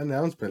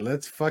 announcement.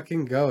 Let's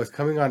fucking go. It's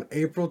coming on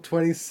April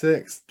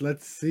 26th.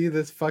 Let's see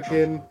this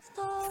fucking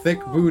thick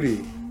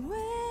booty.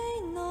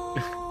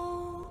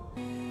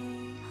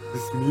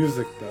 This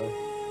music, though.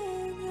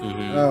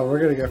 Oh, we're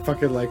gonna get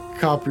fucking like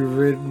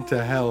copywritten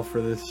to hell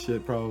for this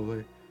shit,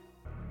 probably.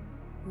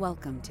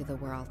 Welcome to the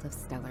world of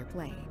Stellar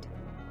Blade.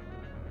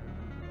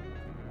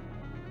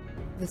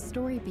 The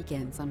story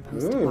begins on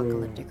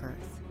post-apocalyptic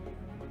Earth,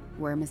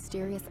 where a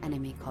mysterious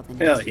enemy called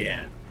the Hell Next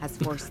yeah. has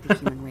forced the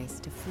human race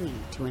to flee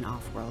to an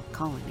off-world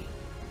colony.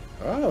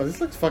 Oh, this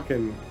looks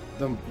fucking.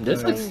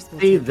 This Players looks. will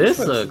See, take this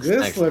This looks.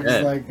 looks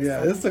next-gen. like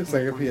this looks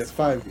like a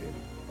PS5 game.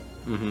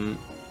 Mm-hmm.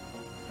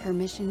 Her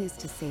mission is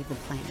to save the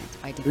planet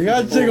by We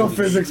got defeating jiggle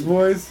physics,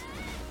 boys.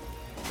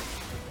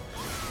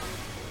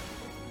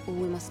 All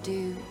we must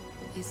do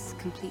is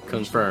complete the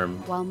Confirmed.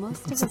 mission, while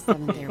most of the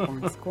 7th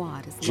Airborne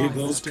Squad is Jiggles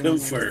lost during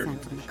their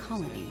confirmed. descent from the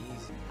colony.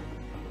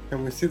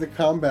 Can we see the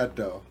combat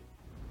though?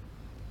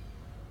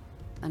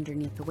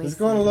 Underneath the It's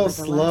going a little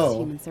wasteland are the last slow.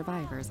 human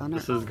survivors on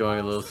This Earth. is going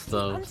a little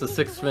slow. It's a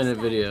 6-minute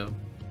video.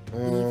 Eve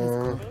is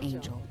called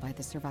Angel by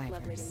the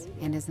survivors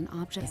and is an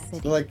object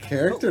city. Like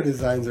character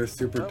designs are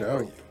super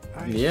dope.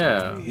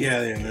 Yeah.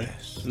 Yeah.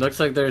 Looks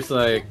like there's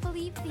like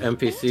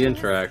NPC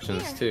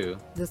interactions too.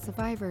 The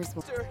survivors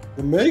will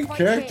The main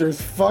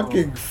character's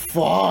fucking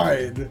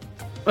fine.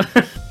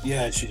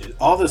 Yeah,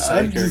 all the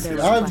side characters.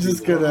 I'm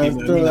just gonna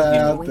throw that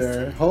out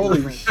there.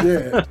 Holy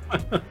shit.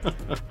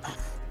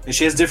 And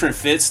she has different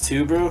fits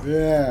too, bro.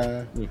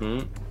 Yeah.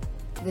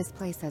 This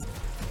place has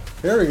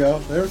Here we go.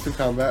 There's some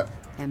combat.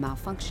 and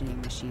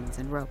malfunctioning machines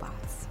and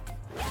robots.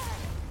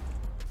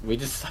 We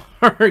just saw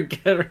her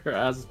get her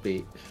ass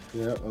beat.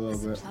 Yeah, a little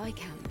bit. Supply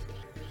camp.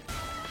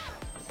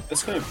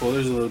 That's kind of cool.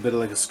 There's a little bit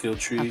of like a skill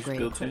tree Upgrade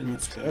built in. equipment.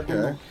 That's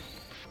good. Okay.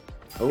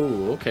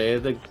 Oh, okay.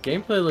 The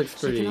gameplay looks She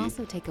pretty. can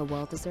also take a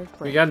well-deserved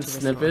break. We got to restore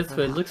snippets, her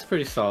but it health. looks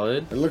pretty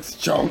solid. It looks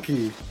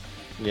chunky.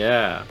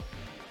 Yeah.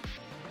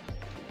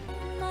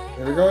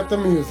 Here we go with the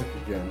music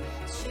again.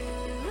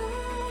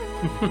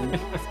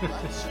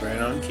 Right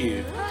on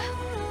cue.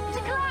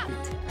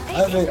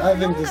 I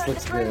think this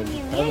looks good.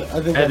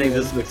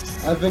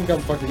 I think I'm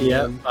fucking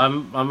Yeah, in.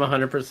 I'm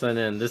 100%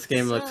 in. This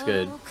game looks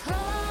good.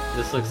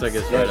 This looks like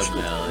it's right up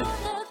my alley.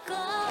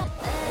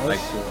 Like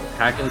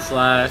hack and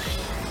slash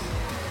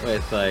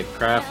with like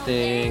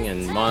crafting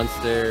and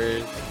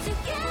monsters.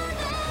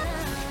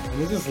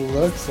 And it just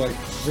looks like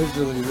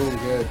visually really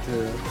good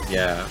too.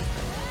 Yeah.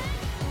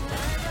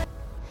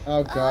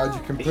 Oh god,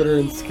 you can put her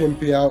in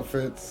skimpy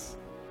outfits.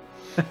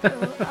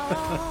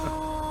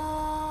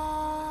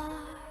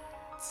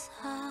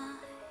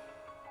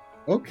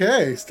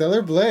 Okay,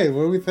 Stellar Blade,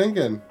 what are we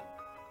thinking?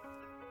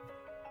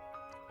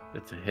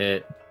 It's a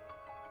hit.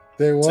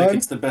 Day It's like one?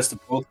 it's the best of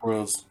both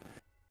worlds.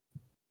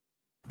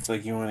 It's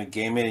like you want to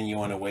game it and you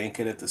want to wank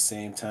it at the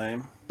same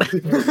time.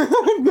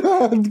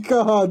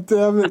 God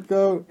damn it,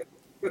 go.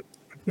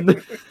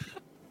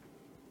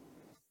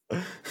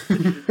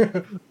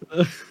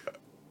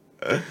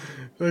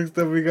 Next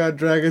up we got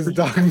Dragon's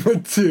Dogma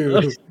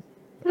 2.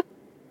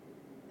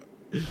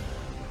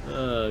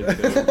 Oh,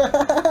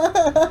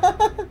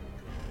 God.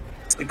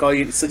 It's like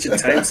it's such a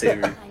time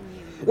saver.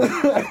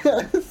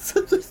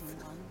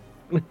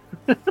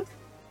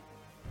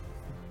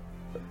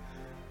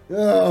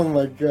 Oh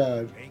my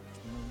god.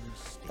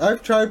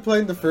 I've tried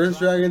playing the first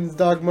Dragon's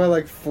Dogma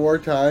like 4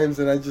 times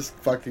and I just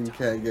fucking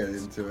can't get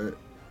into it.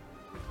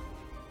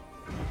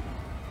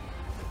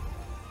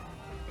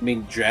 I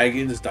mean,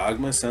 Dragon's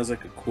Dogma sounds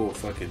like a cool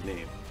fucking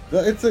name.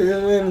 It's I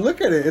mean,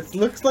 look at it. It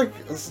looks like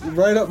it's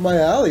right up my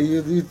alley.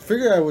 You'd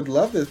figure I would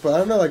love this, but I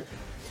don't know. Like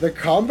the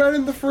combat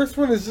in the first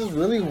one is just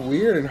really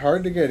weird and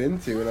hard to get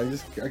into,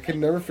 and I could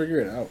never figure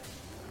it out.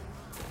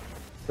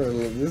 But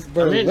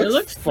it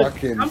looks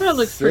fucking. Combat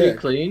looks sick. pretty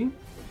clean.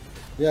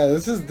 Yeah,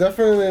 this is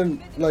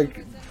definitely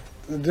like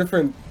a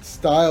different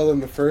style than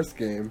the first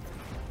game.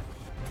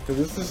 'Cause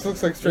this just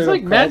looks like straight There's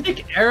like up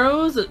magic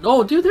arrows.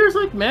 Oh, dude, there's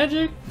like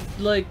magic,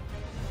 like.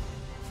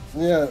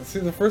 Yeah, see,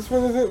 the first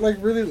one isn't like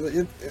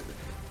really.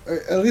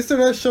 At least they're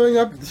not showing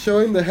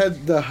the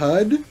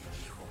HUD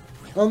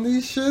on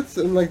these shits,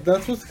 and like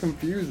that's what's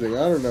confusing.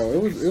 I don't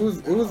know.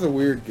 It was a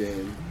weird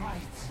game.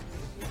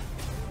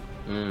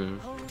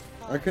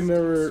 I could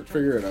never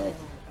figure it out.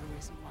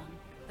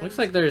 Looks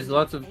like there's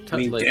lots of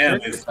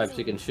character types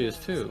you can choose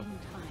too.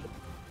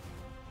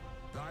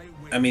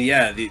 I mean,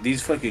 yeah,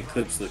 these fucking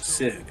clips look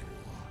sick.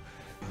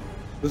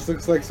 This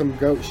looks like some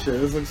goat shit.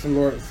 This looks some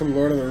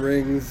Lord of the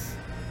Rings,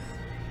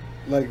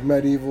 like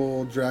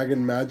medieval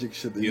dragon magic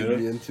shit that you'd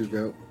be into,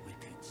 goat.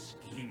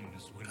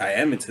 I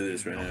am into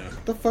this right now.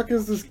 What the fuck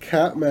is this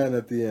Catman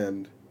at the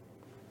end?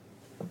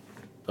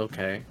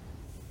 Okay.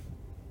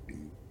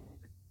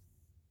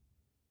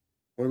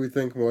 What do we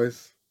think,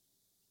 boys?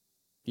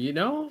 You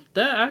know,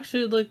 that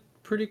actually looked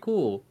pretty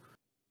cool.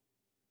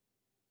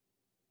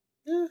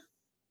 Yeah.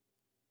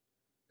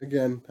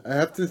 Again, I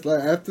have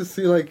to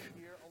see like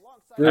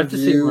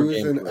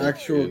reviews and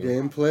actual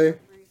gameplay,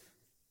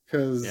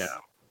 because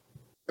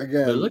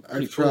again,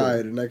 I've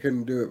tried and I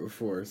couldn't do it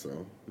before,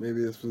 so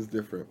maybe this was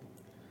different.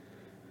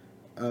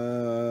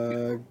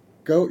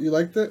 Goat, you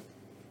liked it?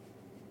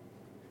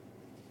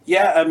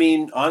 Yeah, I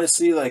mean,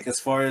 honestly, like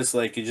as far as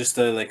like just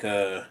like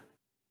a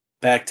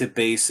back to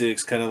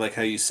basics, kind of like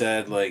how you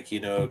said, like, you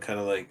know, kind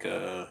of like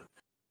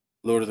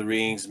Lord of the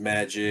Rings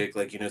magic,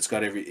 like, you know, it's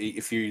got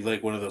if you're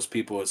like one of those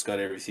people, it's got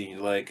everything you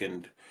like,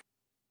 and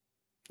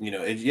you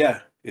know,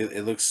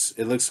 it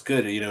looks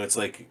good. You know, it's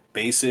like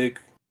basic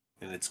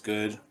and it's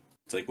good.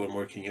 It's like, what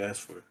more can you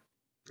ask for?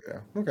 Yeah.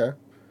 Okay.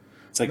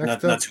 It's like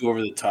not too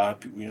over the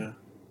top, you know.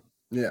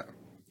 Yeah.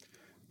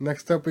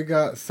 Next up, we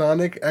got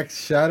Sonic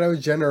X Shadow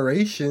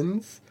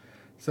Generations.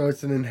 So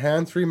it's an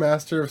enhanced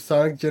remaster of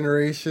Sonic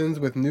Generations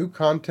with new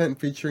content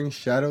featuring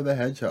Shadow the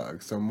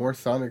Hedgehog. So more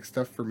Sonic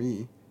stuff for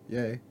me.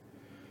 Yay.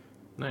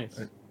 Nice.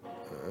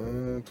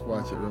 Let's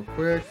watch it real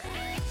quick.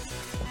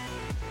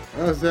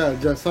 Oh,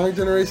 yeah. Sonic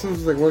Generations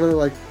was like one of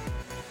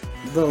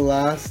the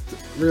last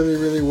really,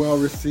 really well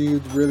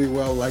received, really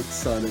well liked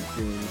Sonic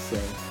games. So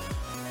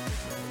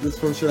this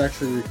one should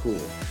actually be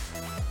cool.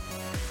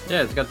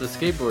 Yeah, it's got the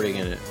skateboarding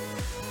in it.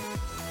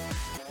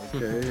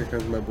 Okay, here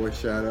comes my boy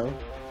Shadow.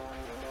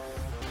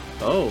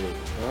 Oh.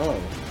 Oh.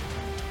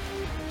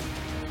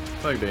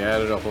 Like they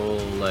added a whole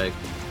like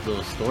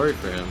little story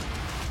for him.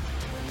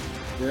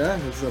 Yeah,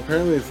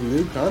 apparently it's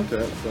new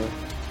content, so.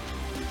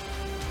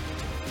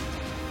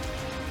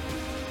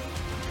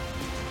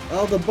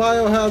 Oh, the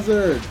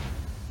biohazard!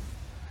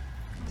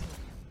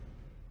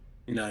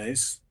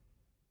 Nice.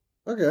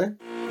 Okay,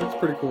 that's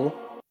pretty cool.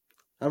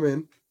 I'm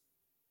in.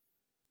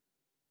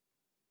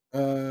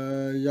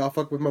 Y'all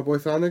fuck with my boy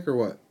Sonic or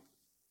what?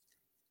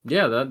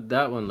 Yeah,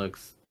 that one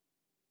looks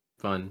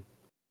fun.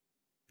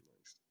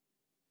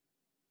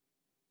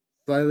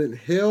 Silent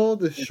Hill,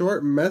 the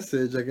short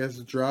message, I guess,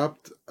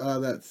 dropped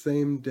that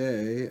same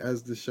day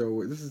as the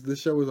show.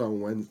 This show was on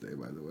Wednesday,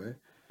 by the way.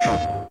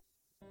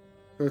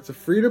 So it's a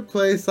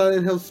free-to-play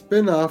Silent Hill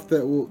spin-off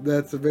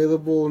that's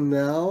available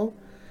now.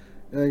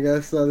 And I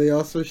guess they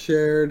also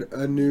shared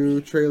a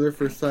new trailer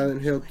for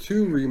Silent Hill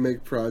 2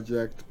 remake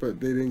project, but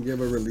they didn't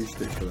give a release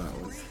date for that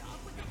one.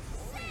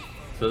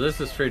 So this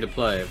is free to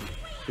play.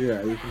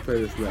 Yeah, you can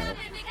play this now.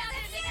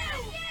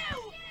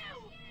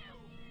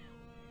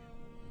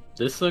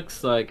 This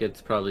looks like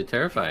it's probably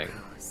terrifying.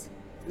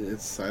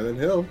 It's Silent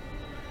Hill.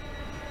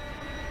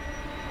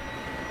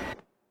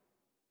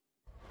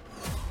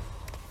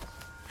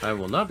 I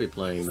will not be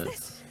playing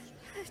this.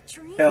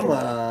 Come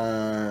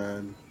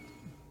on.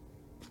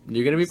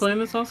 You gonna be playing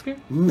this, Oscar?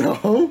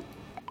 No.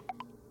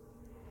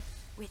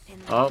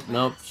 Oh,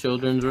 nope.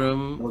 Children's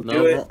room.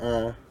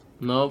 Nope.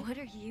 Nope. What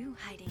are you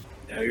hiding?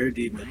 Now you're a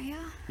demon. Maya?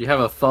 You have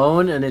a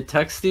phone and it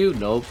texts you?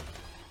 Nope.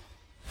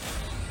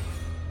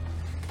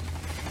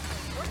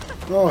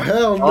 Oh,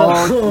 hell no.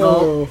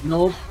 Oh,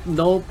 nope.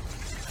 Nope.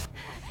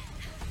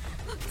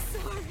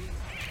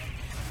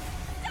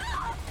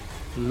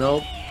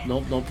 Nope.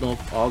 Nope. Nope.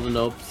 Nope. All the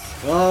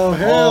nopes. Oh,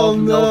 hell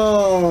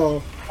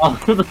no. All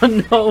the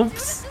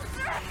nopes.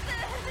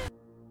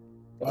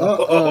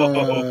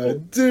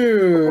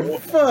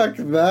 Dude, fuck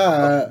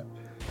that.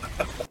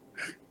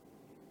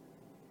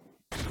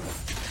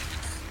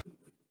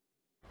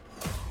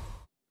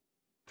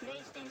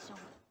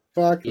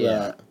 Fuck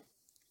that.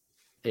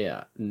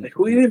 Yeah. Like,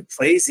 who even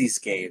plays these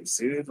games,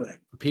 dude? Like,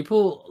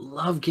 people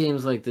love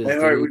games like this. My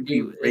heart would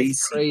be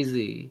It's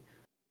crazy.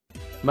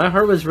 My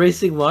heart was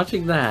racing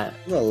watching that.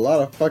 There's a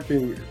lot of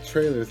fucking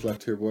trailers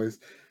left here, boys.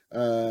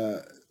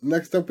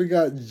 Next up, we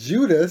got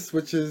Judas,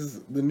 which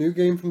is the new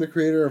game from the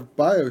creator of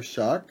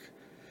BioShock.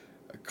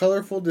 A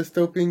colorful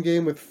dystopian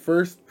game with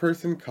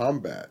first-person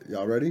combat.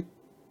 Y'all ready?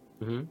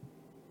 Mm-hmm.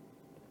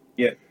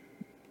 Yeah.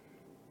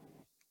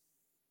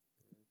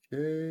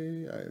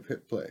 Okay, I have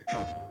hit play. Hi,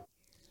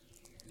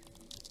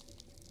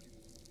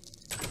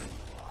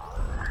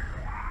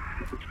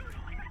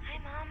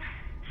 Mom.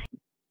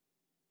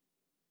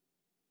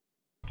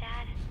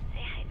 Dad,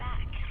 say hi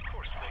back. Of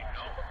course they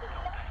know.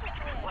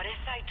 What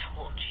if I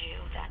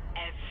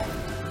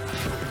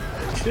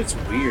Shit's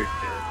weird,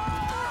 man.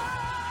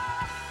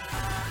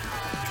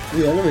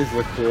 The enemies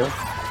look cool.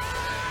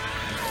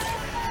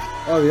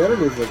 Oh, the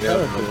enemies look kind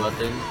of cool. robot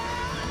thing.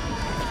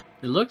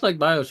 It looked like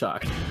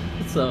Bioshock,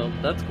 so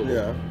that's cool.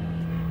 Yeah.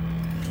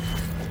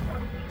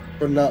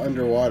 But not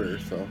underwater,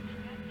 so.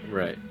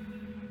 Right.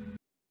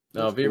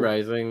 That's V cool.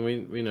 Rising,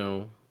 we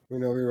know. We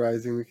know V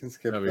Rising, we can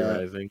skip V that.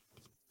 Rising.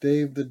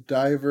 Dave the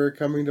Diver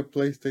coming to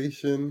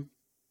PlayStation.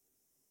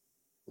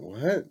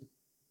 What?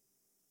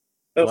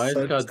 Why is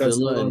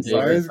Godzilla and Dave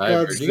Why the is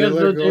Diver? Godzilla Do you guys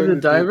know Dave going the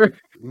to Diver?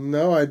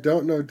 No, I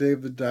don't know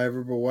Dave the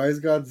Diver, but why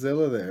is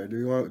Godzilla there?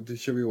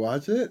 Should we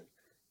watch it?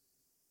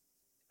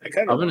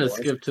 I'm gonna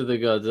skip to the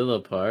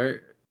Godzilla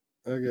part.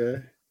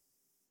 Okay.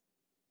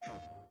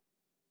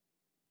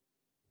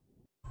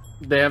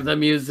 They have the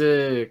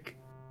music.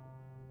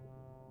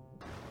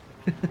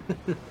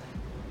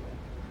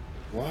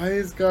 Why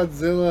is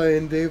Godzilla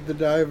in Dave the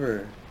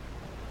Diver?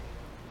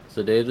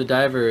 So Dave the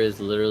Diver is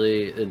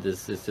literally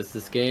it's just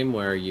this game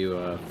where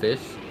you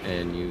fish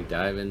and you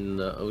dive in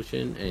the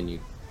ocean and you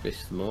fish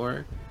some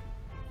more,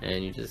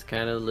 and you just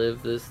kind of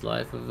live this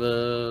life of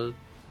a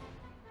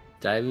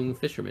diving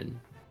fisherman.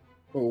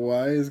 But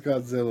why is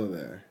Godzilla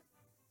there?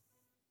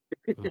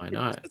 Why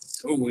not?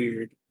 That's so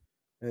weird.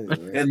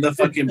 Anyway. And the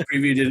fucking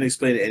preview didn't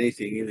explain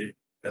anything either.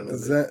 I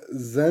love it.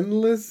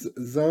 Zenless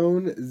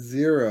Zone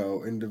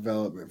Zero in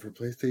development for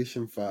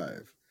PlayStation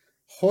 5.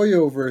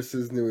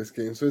 Hoyoverse's newest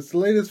game. So it's the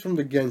latest from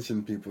the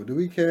Genshin people. Do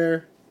we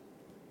care?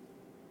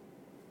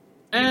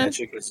 I mean, that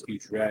chick is a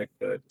huge rack,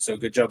 but so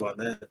good job on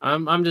that.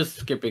 I'm just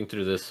skipping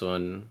through this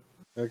one.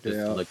 Okay,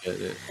 just to look at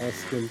it. I'll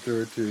skim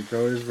through it too.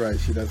 Cody's right.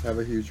 She does have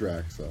a huge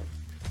rack, so.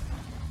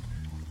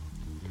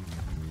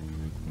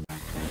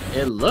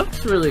 It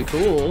looks really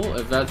cool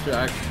if that's your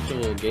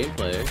actual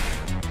gameplay.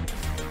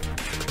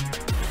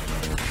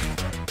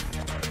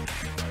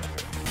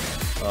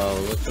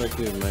 Oh, looks like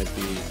we might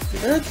be.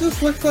 It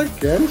just looks like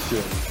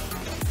Genshin.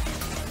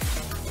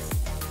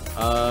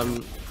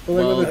 But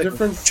like with a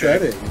different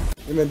setting.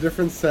 In a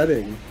different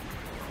setting.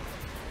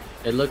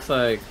 It looks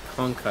like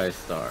Honkai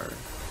Star,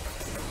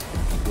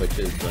 which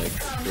is like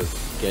this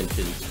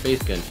Genshin,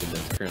 Space Genshin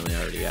that's currently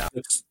already out.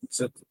 It's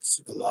a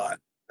lot.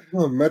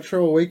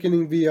 Metro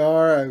Awakening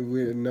VR.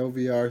 No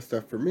VR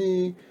stuff for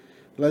me.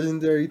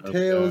 Legendary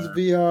Tales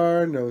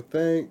VR. No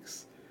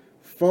thanks.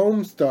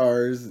 Foam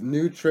Stars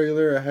new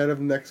trailer ahead of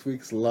next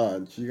week's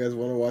launch. You guys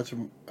want to watch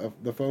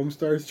the Foam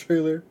Stars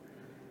trailer?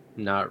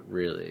 Not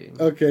really.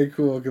 Okay,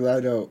 cool. Because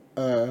I don't.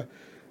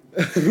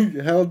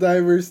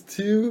 Helldivers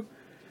 2.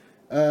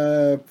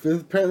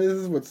 Apparently this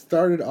is what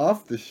started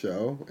off the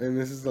show, and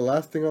this is the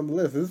last thing on the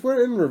list. This went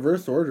in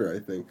reverse order, I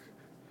think.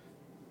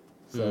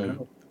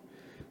 So,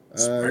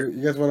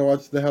 you guys want to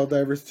watch the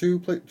Helldivers 2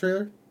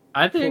 trailer?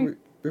 I think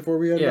before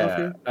we end off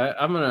here.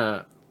 I'm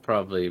gonna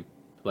probably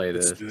play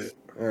this. Do it.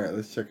 All right,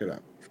 let's check it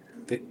out.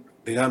 They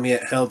got me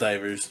at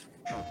Helldivers.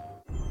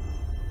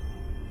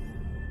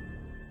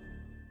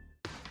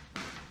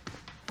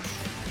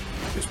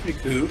 It's pretty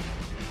cool.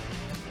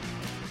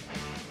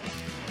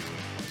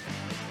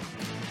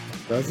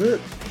 Does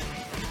it?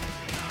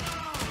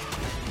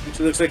 It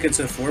looks like it's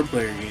a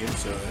 4-player game,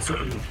 so that's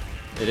cool.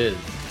 It is.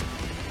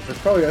 It's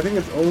probably. I think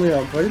it's only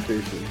on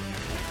PlayStation.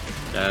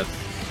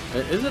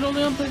 Is it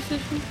only on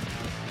PlayStation?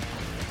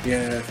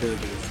 Yeah, I feel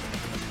like it is.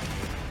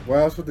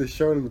 Why else would they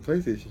show it in the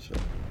PlayStation show?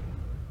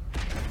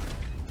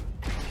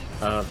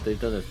 They've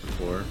done this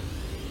before.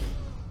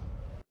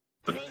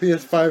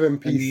 PS5 and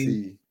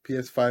PC.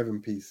 PS5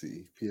 and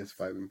PC.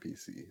 PS5 and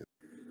PC.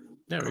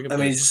 Yeah, we can I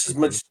mean, just as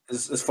much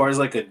as far as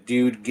like a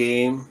dude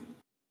game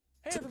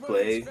to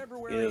play,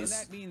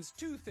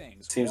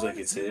 seems like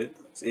it's it.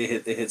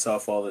 It hits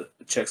off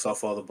checks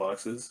off all the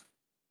boxes.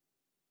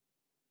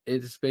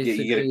 It's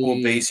basically you get a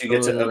cool base. You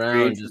get to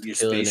upgrade just your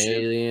killing spaceship.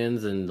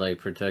 aliens and like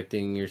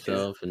protecting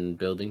yourself and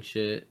building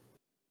shit.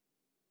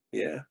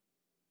 Yeah.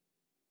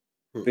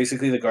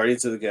 Basically, the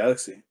Guardians of the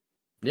Galaxy.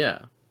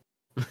 Yeah.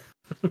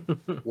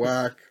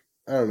 Whack.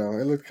 I don't know.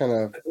 It looked kind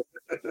of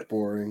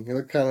boring. It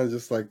looked kind of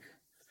just like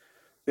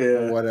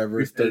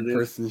whatever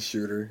third-person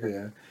shooter.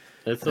 Yeah.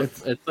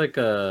 It's like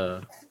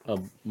a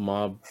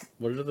mob.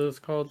 What are those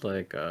called?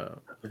 Like a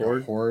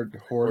horde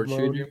mode?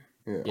 shooter.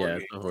 Yeah,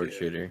 it's a horde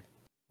shooter.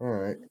 All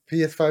right,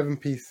 PS5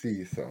 and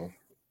PC. So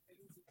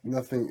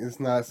nothing. It's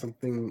not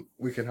something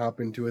we can hop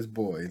into as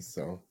boys.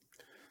 So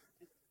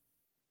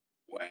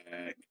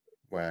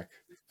whack.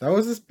 That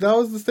was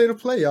the state of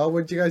play, y'all.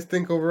 What do you guys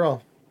think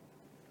overall?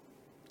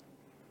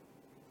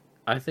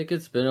 I think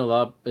it's been a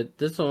lot.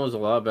 This one was a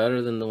lot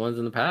better than the ones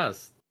in the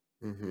past.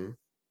 Mm-hmm.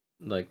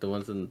 Like the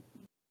ones in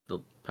the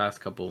past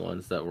couple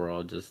ones that were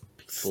all just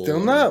people. Still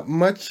not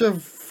much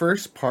of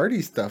first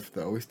party stuff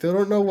though. We still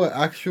don't know what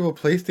actual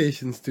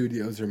PlayStation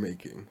studios are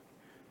making.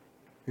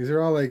 These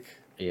are all like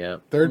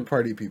third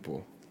party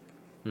people.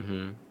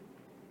 Mm-hmm.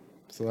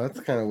 So that's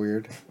kind of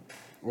weird.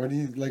 What do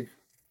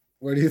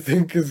you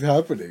think is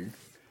happening?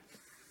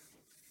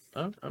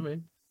 I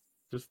mean,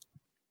 just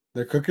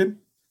they're cooking,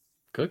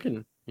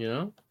 you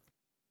know.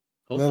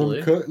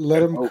 Hopefully, let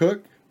them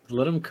cook.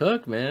 Let them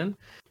cook, man.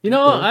 You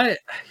know, Okay.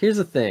 here's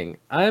the thing.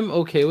 I'm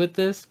okay with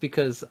this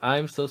because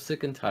I'm so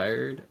sick and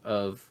tired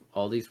of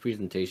all these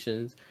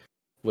presentations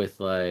with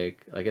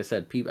like I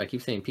said, people. I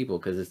keep saying people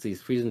because it's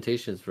these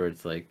presentations where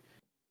it's like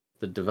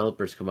the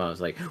developers come out.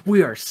 It's like,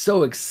 we are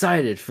so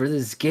excited for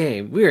this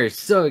game. We are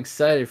so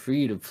excited for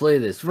you to play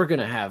this. We're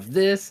gonna have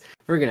this.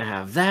 We're gonna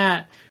have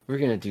that. We're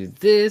gonna do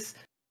this.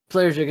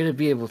 Players are gonna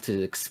be able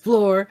to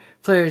explore.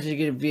 Players are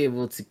gonna be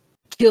able to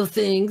kill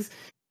things,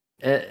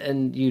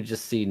 and you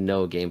just see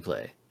no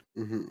gameplay.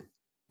 Mm-hmm.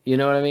 You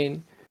know what I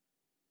mean?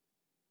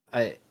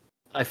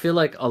 I feel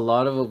like a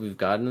lot of what we've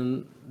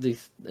gotten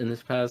in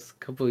this past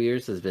couple of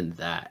years has been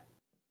that.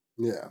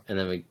 Yeah. And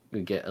then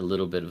we get a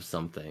little bit of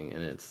something,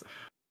 and it's.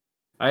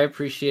 I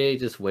appreciate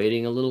just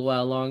waiting a little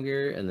while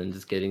longer and then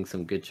just getting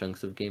some good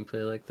chunks of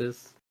gameplay like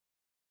this.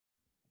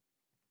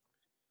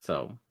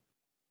 So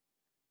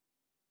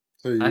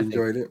You I think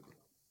enjoyed it.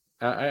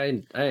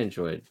 I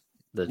enjoyed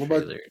the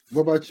trailer.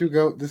 What about you,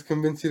 Goat? This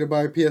convinced you to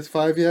buy a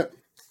PS5 yet?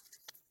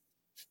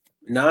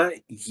 Not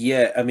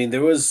yet. I mean,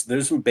 there's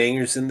some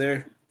bangers in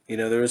there. You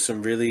know, there was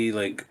some really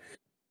like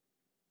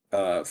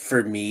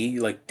for me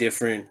like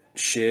different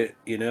shit.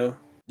 You know.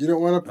 You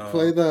don't want to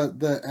play Um,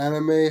 the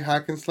anime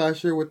hack and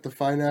slasher with the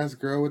fine ass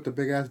girl with the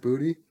big ass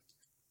booty?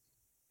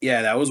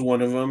 yeah, that was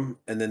one of them,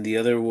 and then the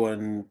other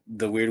one,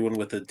 the weird one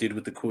with the dude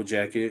with the cool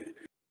jacket,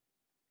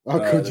 Oh,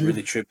 could the you?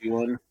 really trippy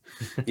one.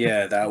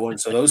 Yeah, that one.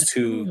 So those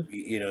two,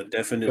 you know, Go,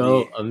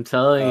 definitely I'm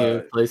telling you,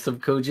 uh, play some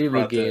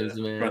Kojima games,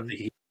 brought man. the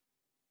heat.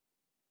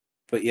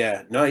 But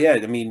yeah, no, yeah.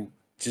 I mean,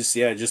 just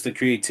the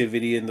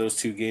creativity in those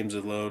two games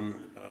alone.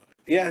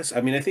 Yes,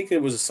 I mean, I think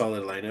it was a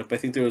solid lineup. I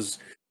think there was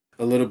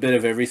a little bit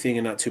of everything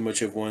and not too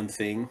much of one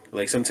thing.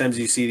 Like sometimes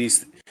you see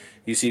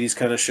these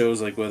kind of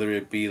shows, like whether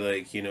it be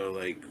like you know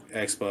like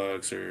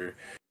Xbox or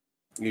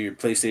your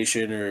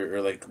PlayStation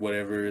or like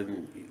whatever.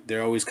 And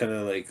they're always kind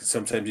of like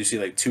sometimes you see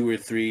like two or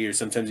three or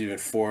sometimes even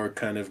four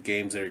kind of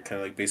games that are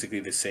kind of like basically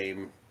the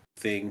same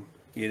thing.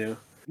 You know.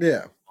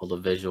 Yeah. All the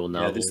visual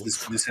Yeah,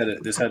 novels.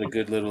 this had a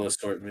good little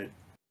assortment.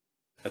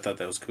 I thought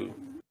that was cool.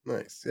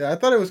 Nice. Yeah, I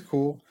thought it was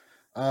cool.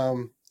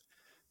 Um,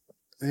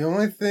 the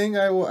only thing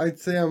I'd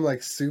say I'm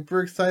like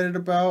super excited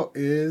about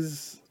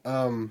is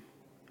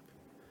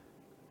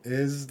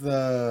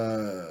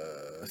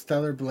the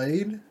Stellar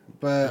Blade,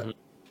 but Mhm.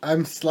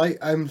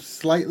 I'm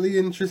slightly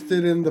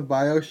interested in the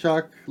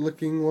BioShock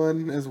looking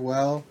one as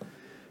well.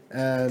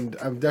 And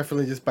I'm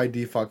definitely just by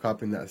default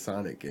copying that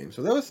Sonic game.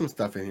 So there was some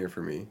stuff in here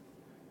for me.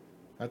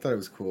 I thought it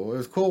was cool. It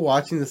was cool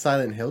watching the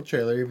Silent Hill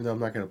trailer, even though I'm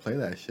not gonna play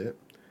that shit.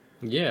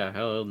 Yeah,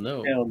 hell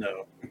no. Hell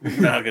no,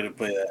 not gonna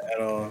play that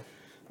at all.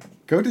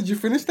 Go, did you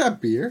finish that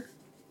beer?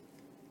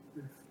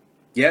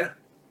 Yeah,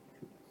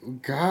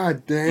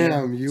 God yeah,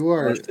 damn, you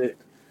are finished it.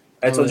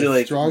 I told a you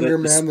like stronger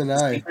man than the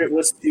I. secret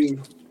was to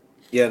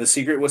the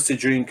secret was to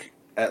drink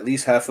at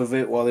least half of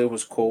it while it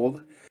was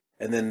cold,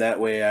 and then that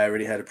way I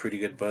already had a pretty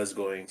good buzz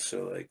going.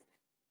 So like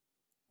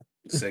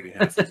the second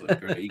half was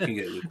like, all right, you can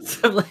get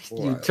So, lukewarm. like, you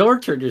Wild.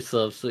 tortured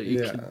yourself so you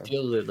can Yeah.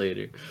 deal with it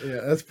later.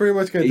 Yeah, that's pretty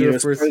much gonna You do know, it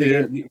it's for us part of the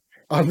here game.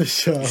 on the Just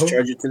show.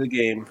 charge it to the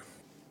game.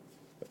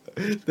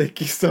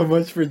 Thank you so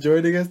much for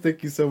joining us.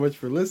 Thank you so much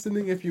for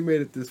listening. If you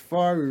made it this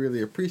far, we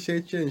really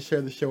appreciate you. And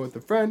share the show with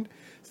a friend.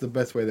 It's the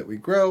best way that we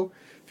grow.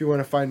 If you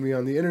want to find me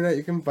on the internet,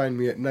 you can find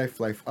me at Knife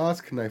Life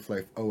Osk, Knife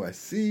Life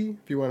OSC.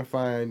 If you want to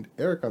find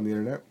Eric on the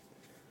internet,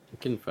 You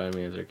can find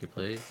me as Ricky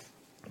Plays.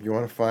 if you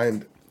want to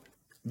find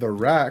the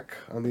rack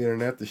on the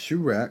internet, the shoe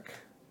rack.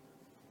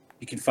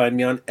 You can find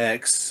me on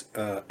X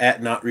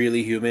at not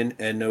really human,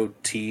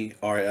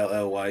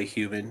 NOTRLLY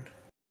human.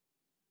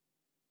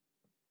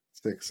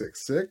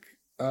 Sick.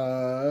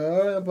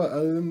 But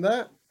other than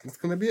that, that's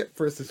gonna be it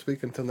for us this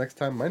week. Until next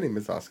time, my name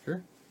is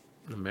Oscar.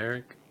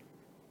 Americ.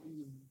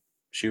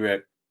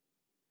 She-Wreck.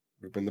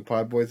 We've been the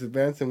PodBoyz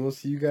Advance, and we'll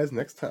see you guys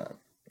next time.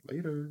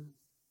 Later.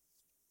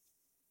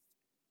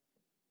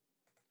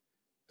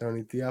 Don't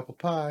eat the apple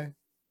pie.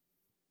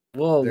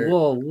 Whoa.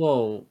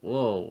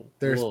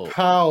 There's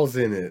pals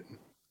in it.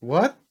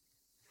 What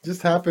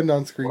just happened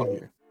on screen Whoa.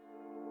 here?